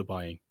that people are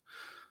buying.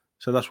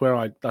 So that's where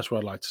I'd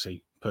like to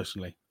see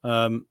personally.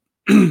 I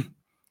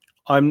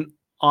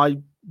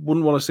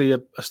wouldn't want to see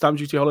a stamp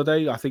duty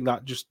holiday. I think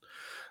that just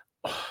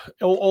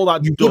all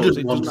that You does.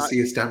 wouldn't want to see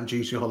a stamp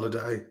duty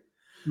holiday.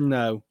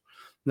 No,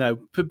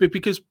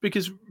 because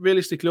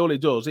realistically, all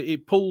it does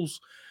it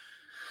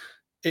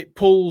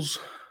pulls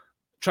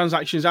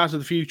transactions out of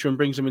the future and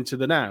brings them into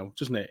the now,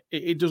 doesn't it?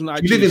 It doesn't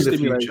actually You live in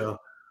stimulate. the future.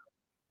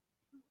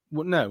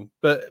 Well, no,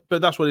 but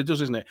that's what it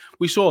does, isn't it?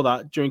 We saw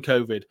that during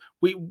COVID.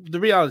 The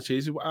reality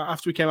is,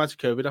 after we came out of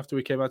COVID, after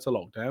we came out of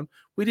lockdown,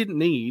 we didn't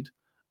need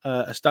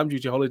a stamp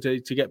duty holiday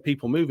to get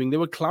people moving. They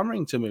were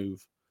clamoring to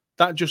move.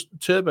 That just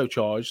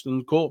turbocharged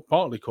and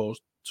partly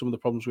caused some of the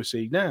problems we're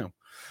seeing now.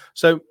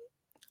 So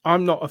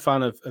I'm not a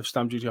fan of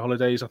stamp duty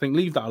holidays. I think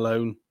leave that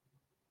alone,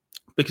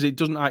 because it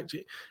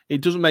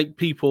does make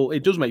people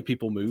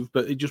move,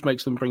 but it just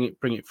makes them bring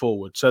it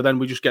forward. So then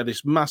we just get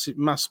this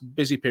mass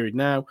busy period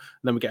now, and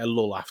then we get a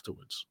lull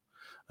afterwards.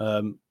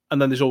 And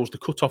then there's always the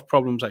cut-off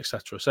problems,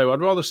 etc. So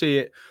I'd rather see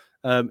it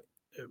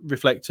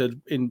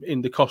reflected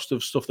in the cost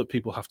of stuff that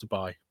people have to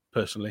buy,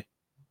 personally.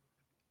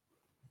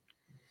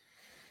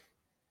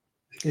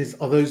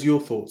 Are those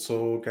your thoughts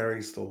or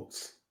Gary's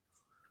thoughts?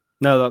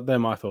 No, they're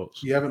my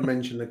thoughts. You haven't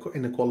mentioned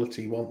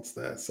inequality once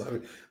there,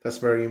 so that's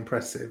very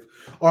impressive.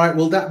 All right,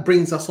 well, that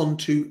brings us on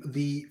to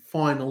the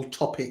final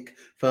topic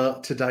for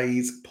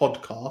today's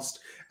podcast,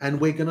 and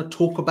we're going to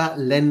talk about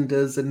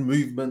lenders and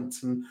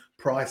movements and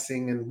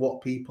pricing and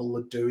what people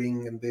are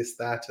doing and this,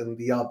 that, and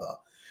the other.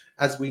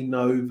 As we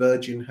know,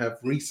 Virgin have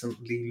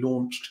recently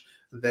launched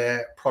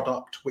their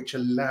product, which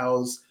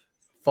allows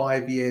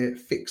 5-year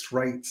fixed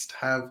rates to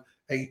have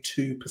a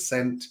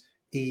 2%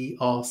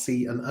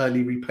 ERC, an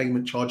early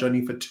repayment charge,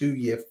 only for 2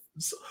 years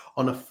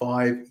on a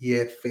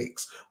 5-year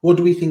fix. What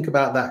do we think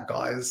about that,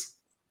 guys?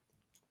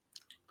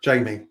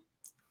 Jamie?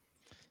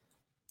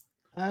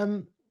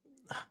 I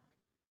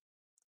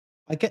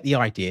get the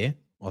idea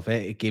of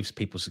it. It gives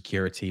people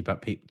security,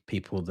 but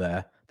people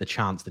the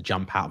chance to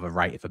jump out of a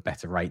rate if a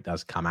better rate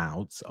does come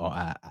out or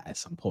at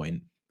some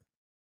point.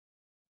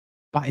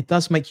 But it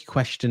does make you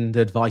question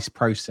the advice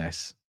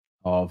process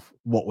of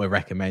what we're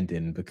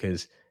recommending,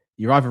 because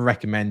you're either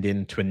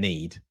recommending to a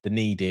need. The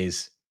need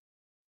is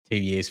 2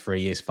 years,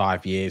 3 years,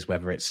 5 years,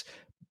 whether it's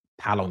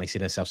how long they see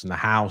themselves in the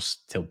house,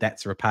 till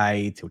debts are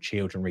repaid, till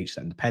children reach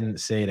that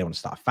independency, they want to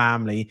start a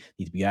family,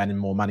 need to be earning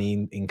more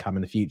money, income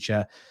in the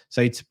future.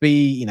 So to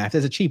be, if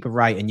there's a cheaper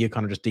rate and you're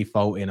kind of just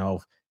defaulting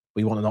of,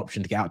 we want an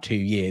option to get out 2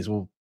 years,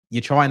 well,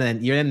 you're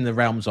in the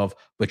realms of,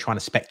 we're trying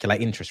to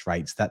speculate interest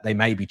rates that they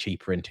may be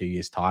cheaper in 2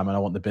 years' time, and I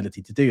want the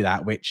ability to do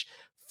that, which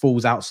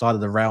falls outside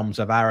of the realms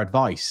of our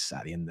advice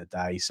at the end of the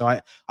day. So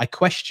I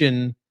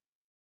question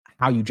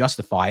how you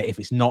justify it if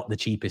it's not the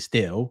cheapest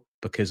deal,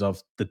 because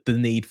of the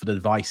need for the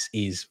advice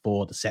is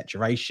for the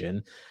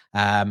saturation.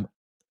 I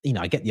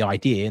get the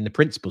idea and the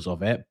principles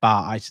of it,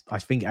 but I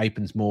think it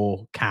opens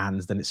more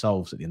cans than it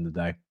solves at the end of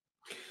the day.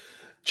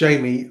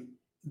 Jamie,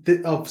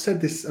 I've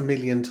said this a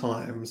million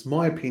times.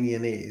 My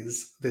opinion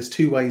is there's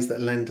 2 ways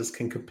that lenders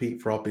can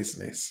compete for our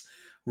business.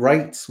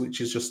 Rates,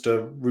 which is just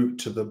a route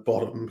to the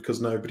bottom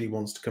because nobody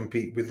wants to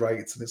compete with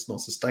rates and it's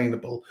not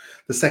sustainable.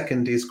 The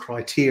second is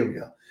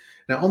criteria.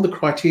 Now, on the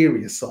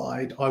criteria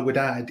side, I would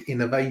add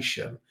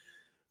innovation.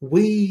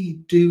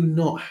 We do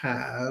not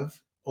have,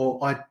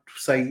 or I'd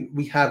say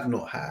we have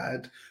not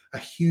had, a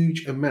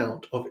huge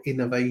amount of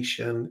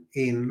innovation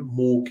in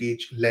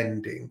mortgage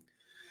lending.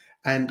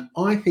 And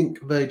I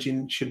think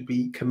Virgin should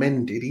be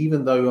commended,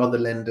 even though other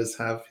lenders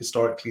have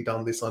historically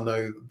done this. I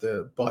know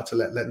the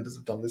buy-to-let lenders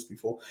have done this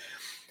before.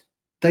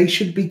 They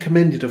should be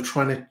commended of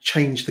trying to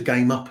change the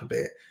game up a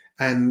bit.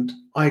 And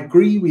I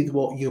agree with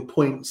what your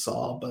points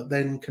are, but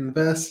then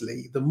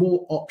conversely, the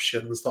more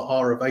options that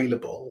are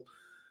available,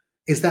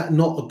 is that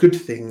not a good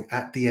thing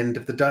at the end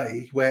of the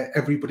day, where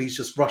everybody's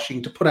just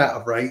rushing to put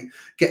out a rate,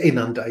 get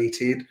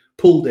inundated,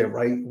 pull their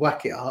rate,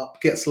 whack it up,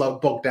 get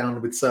bogged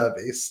down with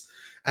service,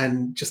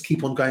 and just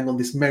keep on going on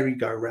this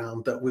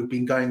merry-go-round that we've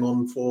been going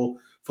on for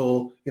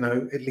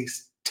at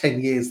least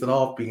 10 years that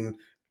I've been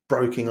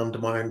broking under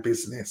my own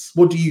business.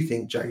 What do you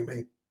think,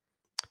 Jamie?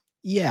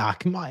 Yeah,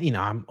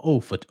 I'm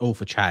all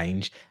for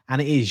change, and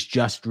it is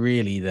just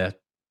really the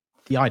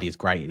idea is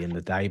great at the end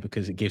of the day,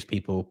 because it gives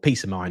people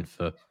peace of mind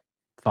for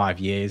 5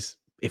 years.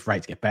 If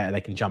rates get better, they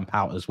can jump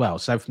out as well.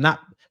 So from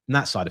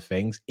that side of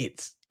things,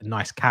 it's a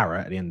nice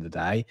carrot at the end of the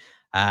day,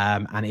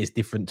 and it is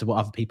different to what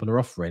other people are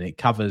offering.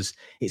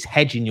 It's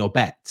hedging your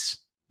bets,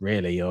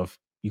 really, of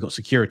you've got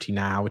security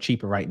now, a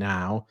cheaper rate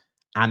now,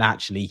 and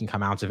actually you can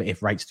come out of it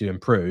if rates do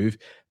improve.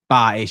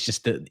 But it's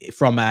just that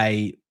from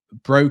a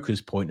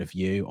broker's point of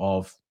view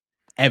of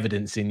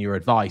evidence in your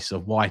advice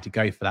of why to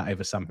go for that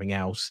over something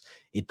else,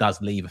 it does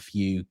leave a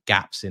few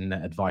gaps in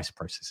the advice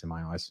process in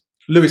my eyes.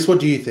 Lewis, what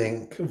do you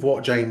think of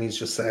what Jamie's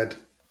just said?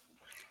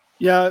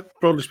 Yeah,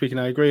 broadly speaking,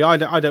 I agree. I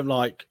don't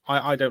like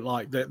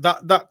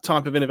that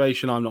type of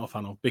innovation. I'm not a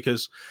fan of,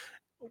 because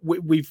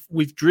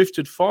we've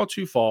drifted far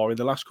too far in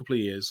the last couple of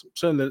years.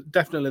 Certainly,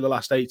 definitely the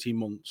last 18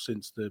 months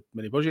since the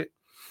mini budget.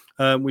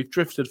 We've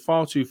drifted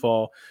far too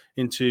far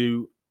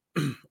into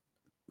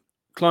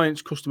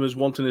clients, customers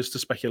wanting us to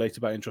speculate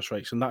about interest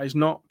rates, and that is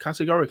not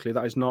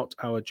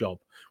our job.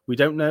 We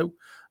don't know,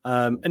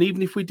 and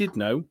even if we did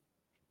know,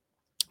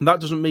 that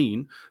doesn't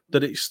mean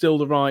that it's still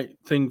the right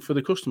thing for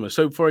the customer.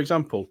 So, for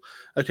example,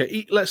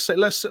 okay, let's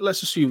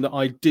assume that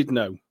I did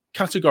know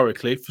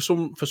categorically for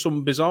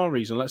some bizarre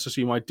reason. Let's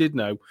assume I did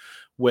know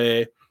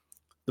where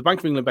the Bank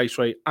of England base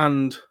rate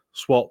and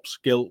swaps,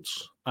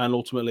 gilts, and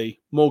ultimately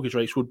mortgage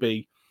rates would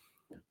be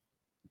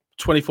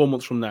 24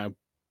 months from now,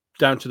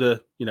 down to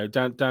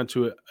down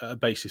to a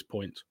basis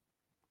point.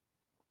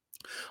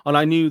 And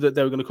I knew that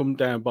they were going to come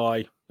down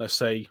by, let's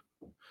say,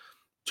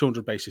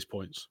 200 basis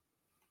points.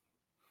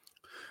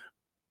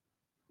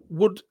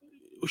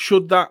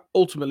 Should that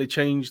ultimately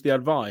change the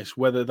advice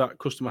whether that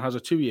customer has a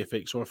 2-year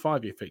fix or a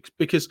 5-year fix?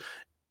 Because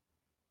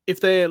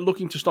if they're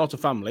looking to start a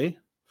family,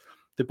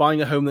 they're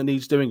buying a home that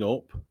needs doing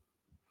up,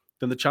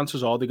 then the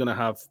chances are they're going to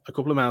have a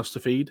couple of mouths to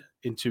feed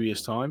in 2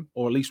 years' time,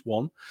 or at least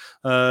one.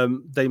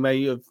 They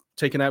may have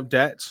taken out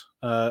debt.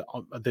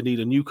 They need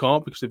a new car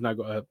because they've now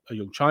got a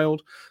young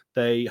child.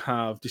 They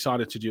have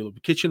decided to do the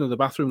kitchen and the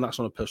bathroom. That's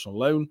on a personal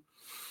loan.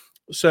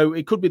 So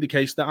it could be the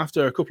case that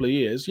after a couple of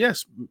years,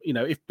 yes,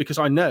 because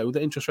I know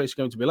that interest rates are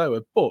going to be lower,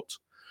 but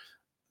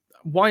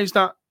why is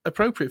that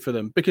appropriate for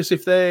them? Because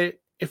if they're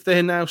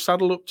now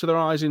saddled up to their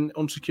eyes in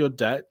unsecured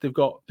debt, they've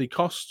got the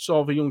costs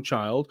of a young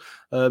child,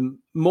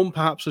 mum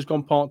perhaps has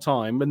gone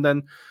part-time, and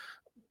then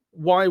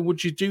why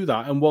would you do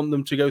that and want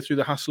them to go through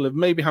the hassle of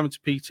maybe having to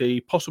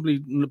PT, possibly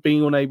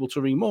being unable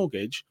to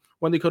remortgage,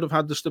 when they could have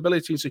had the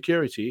stability and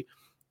security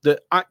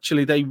that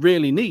actually they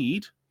really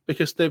need?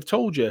 Because they've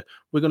told you,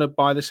 we're going to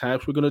buy this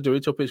house, we're going to do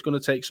it up, it's going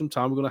to take some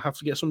time, we're going to have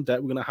to get some debt,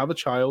 we're going to have a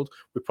child,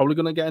 we're probably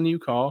going to get a new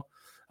car,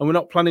 and we're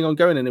not planning on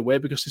going anywhere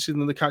because this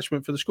isn't the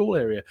catchment for the school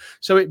area.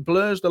 So it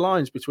blurs the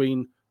lines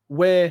between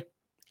where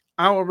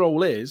our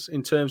role is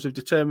in terms of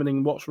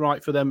determining what's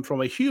right for them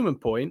from a human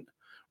point,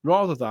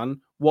 rather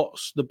than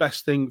what's the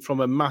best thing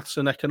from a maths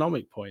and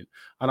economic point.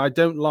 And I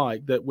don't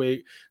like that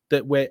we're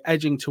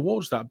edging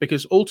towards that,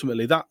 because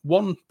ultimately that,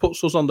 one,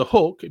 puts us on the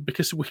hook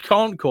because we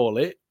can't call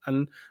it,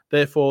 and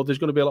therefore there's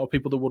going to be a lot of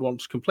people that would want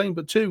to complain.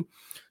 But two,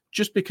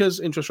 just because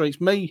interest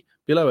rates may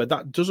be lower,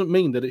 that doesn't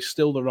mean that it's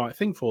still the right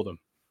thing for them.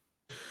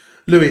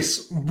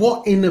 Lewis,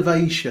 what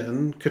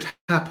innovation could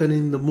happen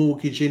in the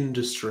mortgage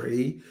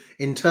industry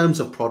in terms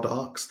of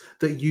products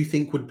that you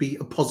think would be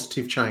a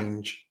positive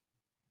change?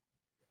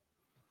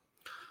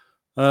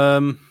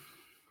 It's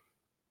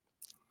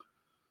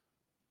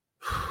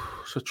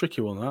a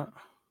tricky one, that.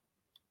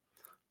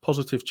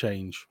 Positive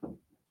change.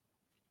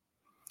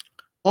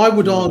 I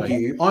would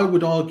argue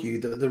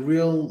that the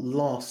real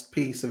last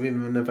piece of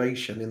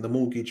innovation in the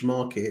mortgage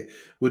market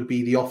would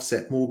be the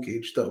offset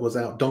mortgage that was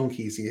out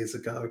donkeys years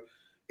ago.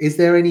 Is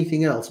there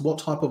anything else? What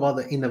type of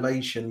other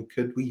innovation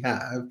could we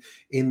have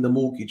in the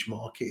mortgage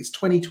market? It's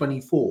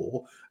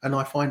 2024, and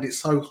I find it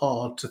so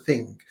hard to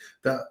think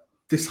that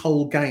this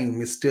whole game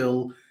is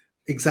still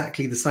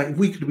exactly the same. If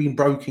we could have been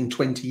broking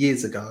 20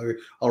 years ago,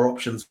 our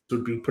options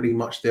would be pretty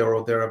much there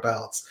or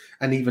thereabouts,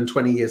 and even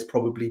 20 years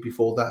probably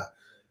before that.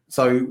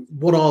 So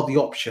what are the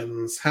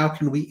options? How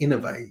can we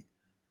innovate?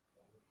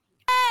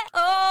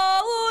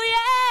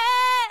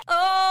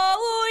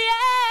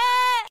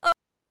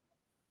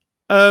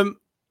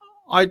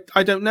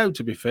 I don't know,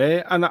 to be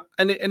fair, and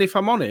if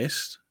I'm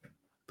honest,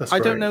 I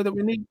don't know that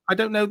we need. I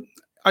don't know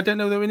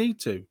that we need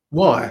to.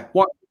 Why?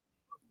 What?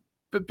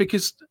 But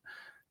because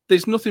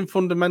there's nothing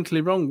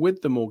fundamentally wrong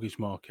with the mortgage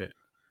market.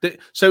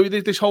 So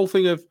this whole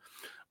thing of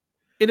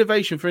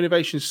innovation for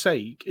innovation's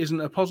sake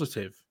isn't a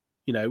positive.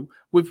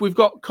 We've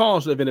got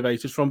cars that have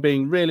innovated from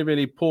being really,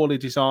 really poorly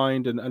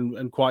designed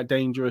and quite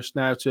dangerous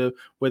now to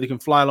where they can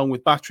fly along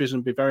with batteries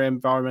and be very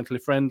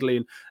environmentally friendly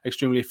and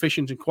extremely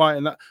efficient and quiet.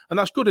 And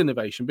that's good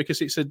innovation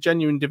because it's a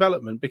genuine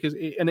development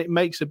and it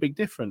makes a big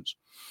difference.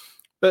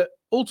 But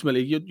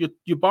ultimately,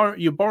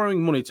 you're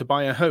borrowing money to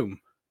buy a home.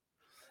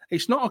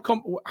 It's not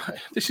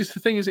this is the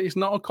thing, is it's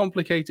not a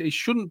complicated. It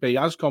shouldn't be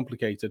as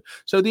complicated.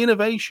 So the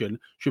innovation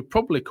should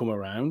probably come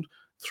around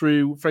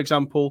through, for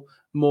example,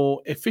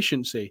 more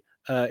efficiency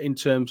in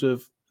terms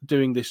of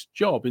doing this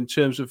job, in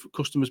terms of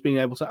customers being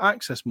able to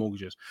access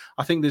mortgages.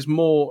 I think there's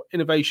more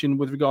innovation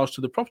with regards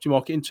to the property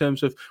market in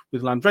terms of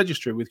with land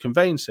registry, with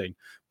conveyancing.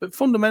 But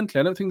fundamentally,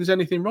 I don't think there's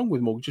anything wrong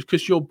with mortgages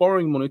because you're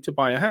borrowing money to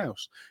buy a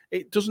house.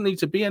 It doesn't need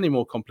to be any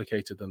more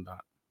complicated than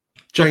that.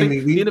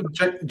 Jamie, we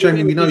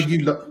know you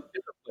love.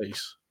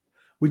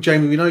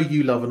 Jamie, we know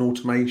you love an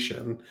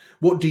automation.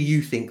 What do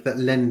you think that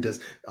lenders?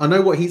 I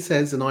know what he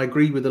says, and I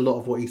agree with a lot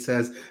of what he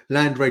says.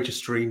 Land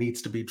registry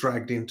needs to be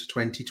dragged into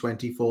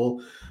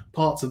 2024.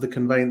 Parts of the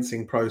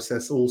conveyancing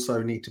process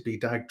also need to be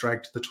dragged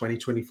to the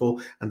 2024.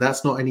 And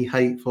that's not any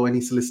hate for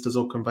any solicitors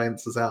or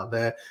conveyancers out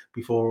there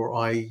before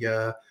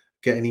I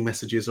get any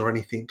messages or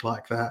anything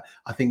like that.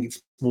 I think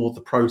it's more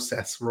the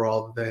process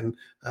rather than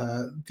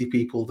the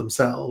people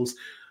themselves.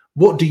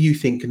 What do you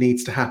think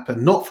needs to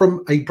happen? Not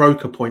from a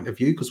broker point of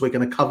view, because we're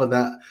going to cover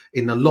that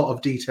in a lot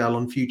of detail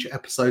on future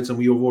episodes, and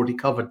we've already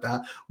covered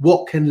that.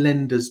 What can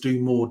lenders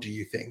do more, do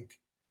you think?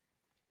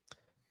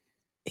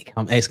 It's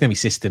going to be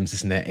systems,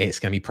 isn't it? It's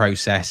going to be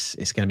process.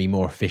 It's going to be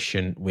more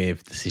efficient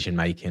with decision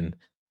making.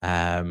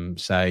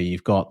 So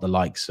you've got the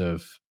likes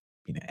of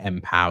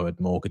Empowered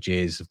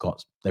Mortgages.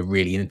 They're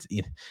really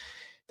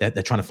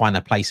they're trying to find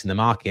their place in the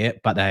market,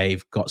 but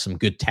they've got some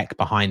good tech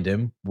behind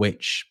them,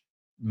 which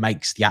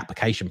makes the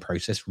application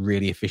process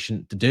really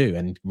efficient to do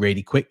and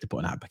really quick to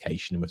put an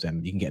application in with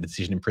them. You can get a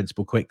decision in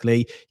principle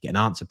quickly, get an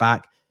answer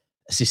back.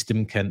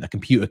 A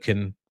computer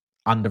can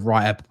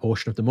underwrite a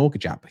proportion of the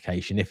mortgage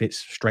application if it's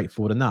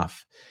straightforward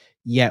enough.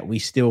 Yet we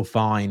still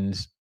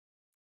find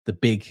the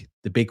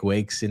big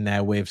wigs in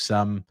there with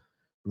some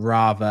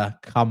rather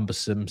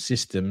cumbersome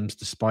systems,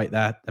 despite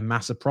the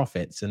massive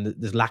profits, and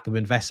there's lack of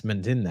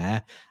investment in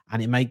there,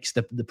 and it makes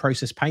the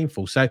process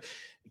painful. So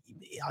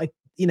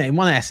in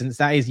one essence,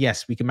 that is,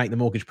 yes, we can make the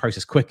mortgage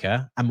process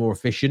quicker and more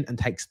efficient, and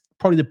takes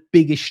probably the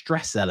biggest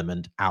stress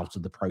element out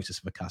of the process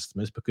for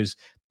customers because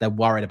they're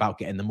worried about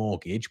getting the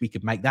mortgage. We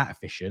could make that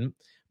efficient,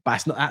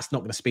 but that's not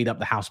going to speed up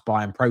the house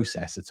buying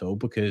process at all,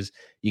 because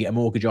you get a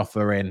mortgage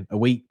offer in a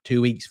week,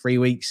 2 weeks, 3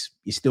 weeks.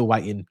 You're still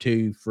waiting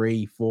 2,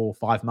 3, 4,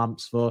 5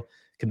 months for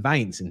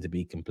conveyancing to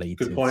be completed.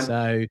 Good point.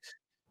 So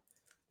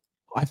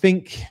I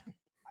think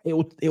it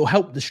will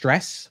help the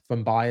stress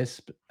from buyers,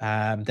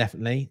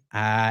 definitely.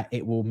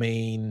 It will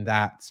mean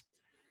that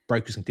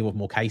brokers can deal with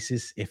more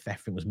cases if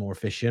everything was more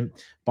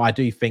efficient. But I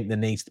do think there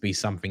needs to be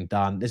something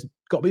done. There's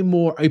got to be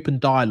more open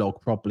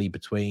dialogue, probably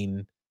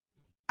between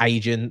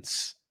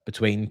agents,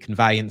 between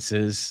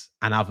conveyancers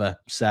and other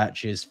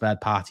searchers, third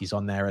parties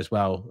on there as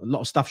well. A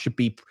lot of stuff should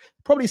be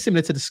probably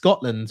similar to the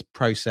Scotland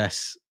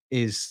process.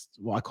 Is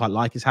what I quite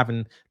like, is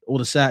having all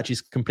the searches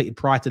completed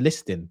prior to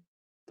listing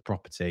the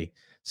property.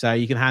 So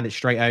you can hand it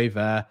straight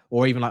over,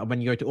 or even like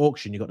when you go to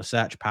auction, you've got the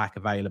search pack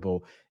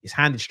available. It's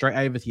handed straight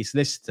over to your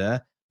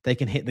solicitor. They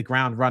can hit the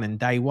ground running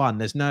day one.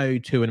 There's no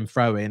to and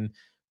fro in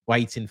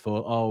waiting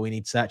for, we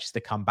need searches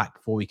to come back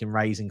before we can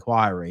raise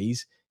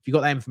inquiries. If you've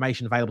got that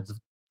information available to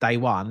day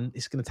one,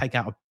 it's going to take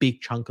out a big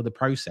chunk of the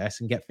process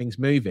and get things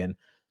moving.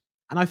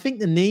 And I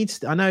think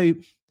I know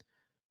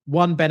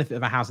one benefit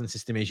of a housing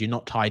system is you're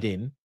not tied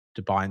in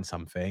to buying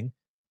something,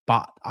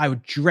 but I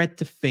would dread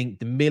to think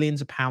the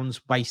millions of pounds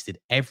wasted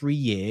every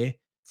year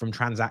from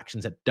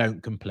transactions that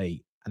don't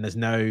complete, and there's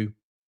no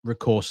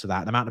recourse to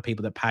that. The amount of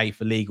people that pay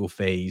for legal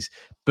fees,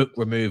 book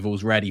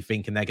removals ready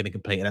thinking they're going to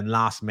complete it, and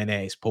last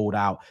minute it's pulled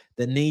out.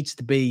 There needs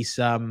to be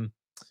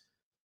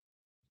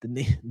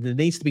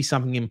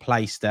something in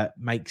place that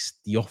makes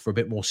the offer a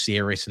bit more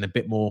serious and a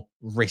bit more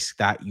risk,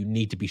 that you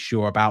need to be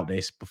sure about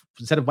this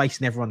instead of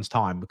wasting everyone's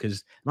time,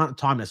 because the amount of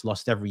time that's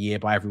lost every year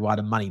by everyone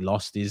and money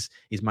lost is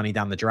money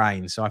down the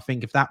drain. So I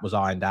think if that was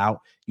ironed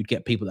out, you'd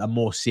get people that are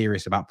more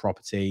serious about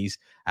properties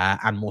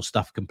and more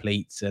stuff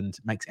completes and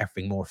makes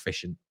everything more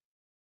efficient.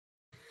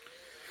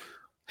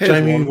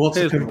 Jamie wants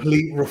a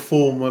complete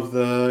reform of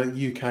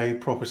the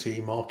UK property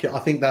market. I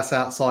think that's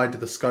outside of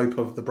the scope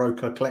of the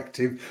Broker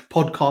Collective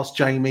podcast,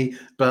 Jamie,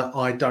 but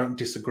I don't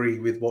disagree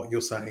with what you're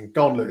saying.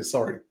 Go on, Lewis,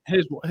 sorry.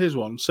 Here's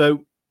one.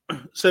 So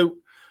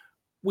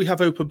we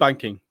have open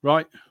banking,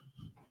 right?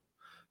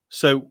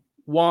 So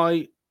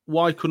why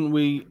can't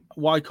we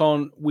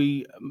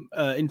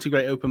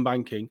integrate open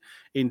banking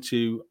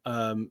into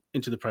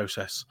the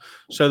process,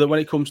 so that when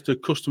it comes to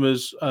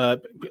customers,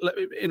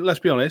 let's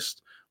be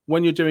honest,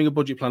 when you're doing a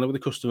budget planner with a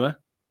customer,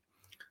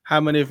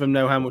 how many of them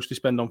know how much they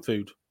spend on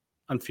food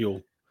and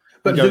fuel?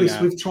 But Lewis,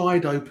 we've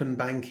tried open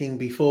banking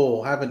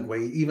before, haven't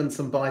we? Even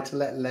some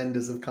buy-to-let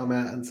lenders have come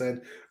out and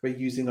said we're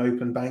using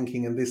open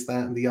banking and this,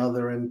 that, and the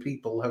other, and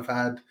people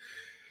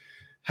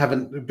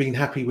haven't been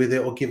happy with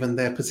it or given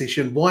their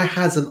position. Why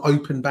hasn't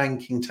open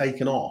banking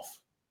taken off?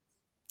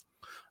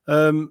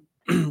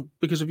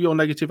 Because of your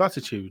negative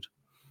attitude.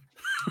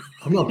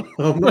 I'm not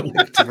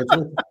negative at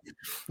all.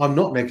 I'm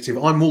not negative.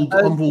 I'm all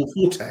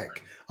for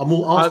tech.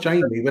 Ask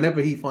Jamie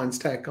whenever he finds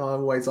tech. I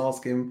always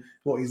ask him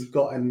what he's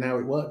got and how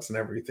it works and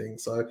everything.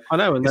 So I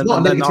know, and it's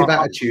not a negative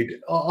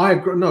attitude. I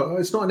agree. No,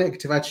 it's not a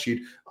negative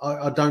attitude.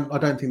 I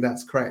don't think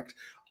that's correct.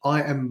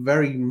 I am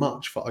very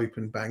much for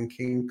open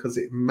banking because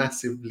it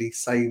massively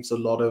saves a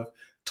lot of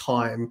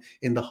time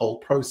in the whole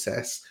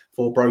process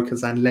for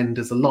brokers and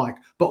lenders alike.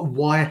 But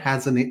why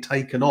hasn't it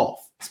taken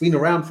off? It's been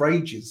around for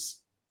ages.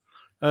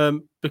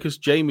 Because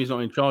Jamie's not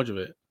in charge of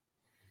it.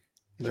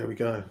 There we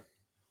go.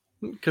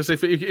 Because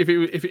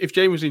if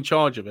Jamie was in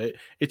charge of it,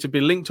 it would be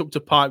linked up to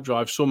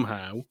Pipedrive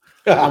somehow,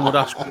 and would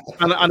ask,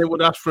 and it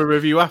would ask for a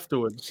review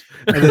afterwards.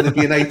 And then there'd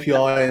be an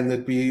API, and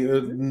there'd be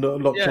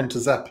locked onto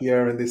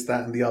Zapier, and this,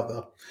 that, and the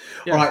other.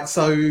 Yeah. All right,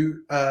 so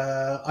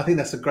I think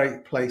that's a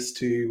great place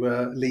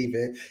to leave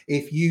it.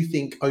 If you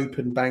think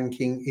open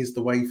banking is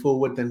the way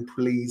forward, then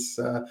please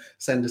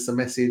send us a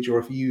message. Or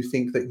if you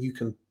think that you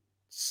can,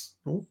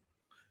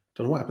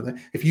 Don't know what happened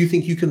there. If you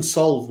think you can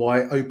solve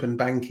why open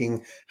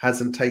banking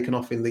hasn't taken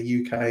off in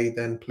the UK,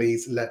 then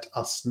please let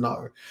us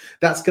know.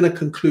 That's going to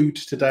conclude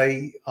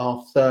today,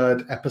 our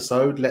 3rd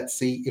episode. Let's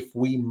see if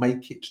we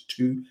make it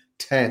to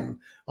 10.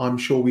 I'm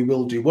sure we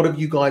will do. What have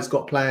you guys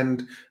got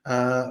planned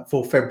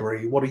for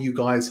February? What are you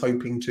guys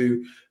hoping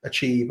to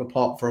achieve,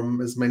 apart from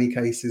as many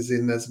cases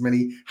in as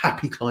many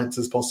happy clients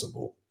as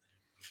possible?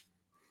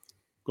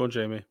 Go on,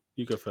 Jamie.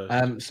 You go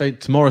first. So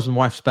tomorrow's my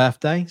wife's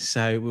birthday,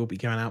 so we'll be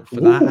going out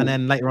for that. And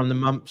then later on in the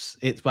months,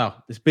 it's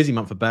a busy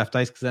month for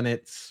birthdays, because then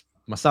it's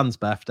my son's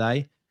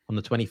birthday on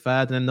the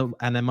 23rd,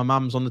 and then my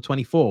mum's on the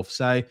 24th.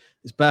 So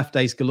it's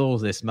birthdays galore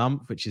this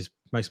month, which is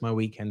most of my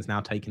weekends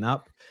now taken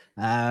up.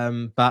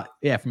 But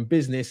yeah, from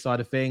business side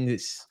of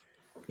things,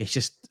 it's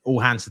just all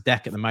hands to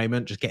deck at the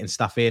moment, just getting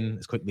stuff in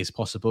as quickly as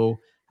possible.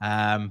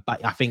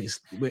 But I think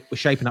we're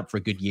shaping up for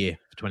a good year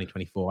for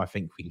 2024. I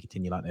think we can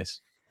continue like this.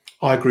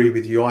 I agree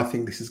with you. I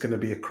think this is going to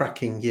be a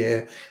cracking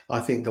year. I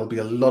think there'll be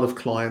a lot of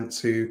clients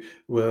who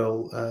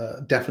will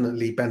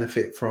definitely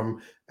benefit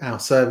from our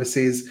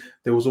services.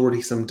 There was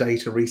already some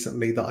data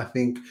recently that I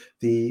think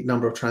the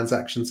number of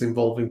transactions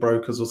involving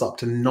brokers was up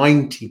to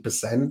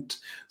 90%.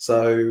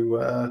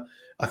 So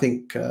I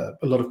think a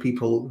lot of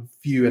people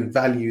view and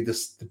value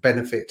the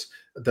benefit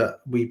that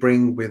we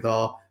bring with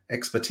our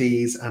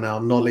expertise and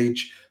our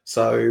knowledge.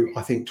 So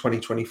I think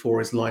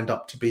 2024 is lined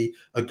up to be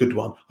a good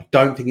one. I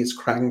don't think it's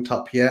cranked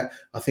up yet.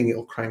 I think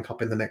it'll crank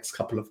up in the next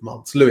couple of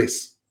months.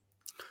 Lewis?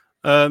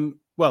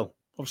 Well,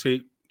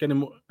 obviously,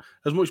 getting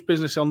as much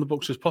business on the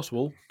books as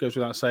possible goes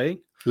without saying.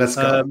 Let's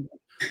go.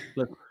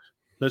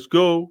 Let's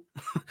go.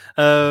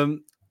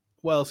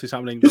 What else is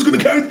happening? Who's going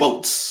to carry the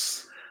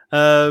bolts? They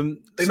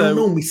don't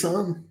know me,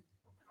 son.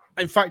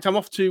 In fact, I'm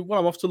off to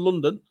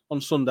London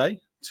on Sunday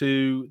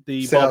to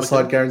the Sit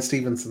outside Garen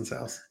Stevenson's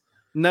house.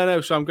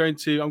 No. So I'm going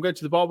to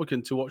the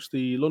Barbican to watch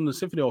the London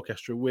Symphony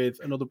Orchestra with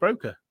another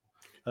broker,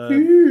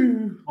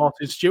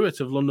 Martin Stewart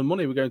of London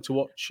Money. We're going to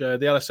watch the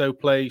LSO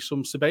play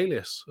some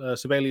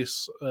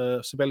Sibelius's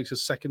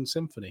Second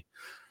Symphony,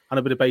 and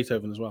a bit of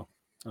Beethoven as well.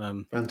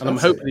 And I'm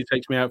hoping he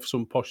takes me out for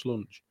some posh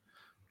lunch.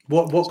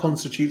 What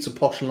constitutes a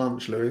posh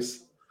lunch,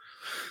 Lewis?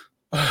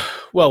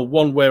 Well,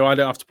 one where I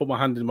don't have to put my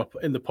hand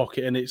in the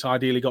pocket, and it's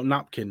ideally got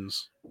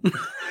napkins.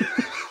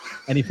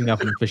 Anything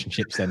other than fish and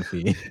chips then for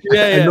you.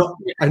 Yeah.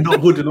 And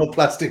not wooden or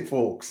plastic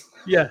forks.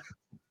 Yeah.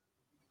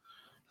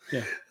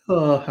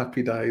 Oh,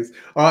 happy days.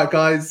 All right,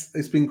 guys,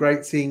 it's been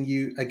great seeing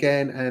you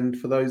again. And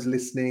for those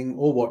listening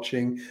or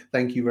watching,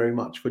 thank you very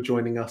much for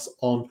joining us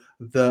on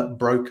the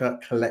Broker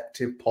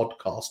Collective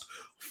podcast.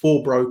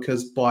 For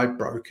brokers, by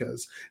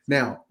brokers.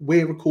 Now,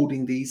 we're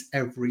recording these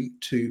every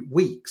 2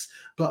 weeks,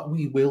 but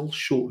we will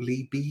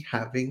shortly be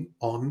having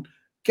on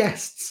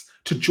guests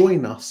to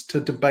join us to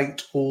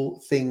debate all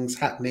things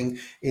happening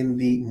in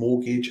the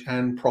mortgage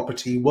and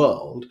property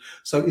world.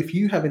 So if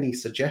you have any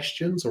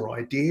suggestions or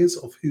ideas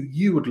of who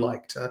you would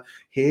like to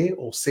hear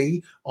or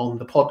see on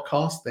the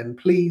podcast, then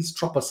please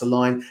drop us a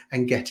line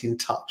and get in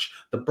touch.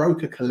 The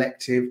Broker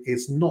Collective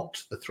is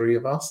not the 3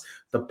 of us.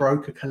 The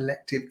Broker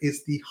Collective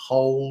is the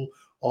whole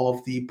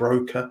of the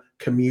broker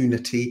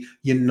community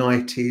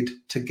united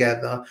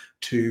together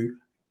to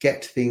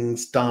get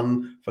things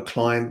done for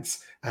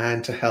clients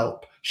and to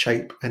help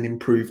shape and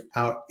improve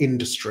our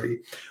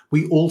industry.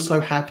 We also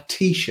have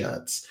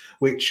t-shirts,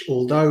 which,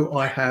 although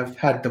I have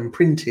had them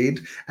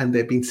printed and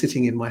they've been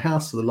sitting in my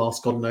house for the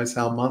last God knows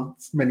how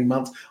many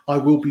months, I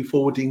will be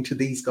forwarding to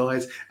these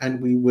guys, and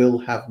we will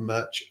have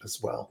merch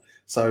as well.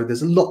 So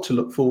there's a lot to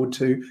look forward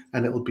to,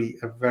 and it will be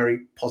a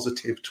very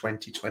positive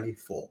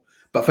 2024.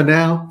 But for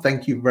now,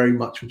 thank you very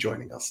much for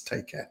joining us.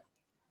 Take care.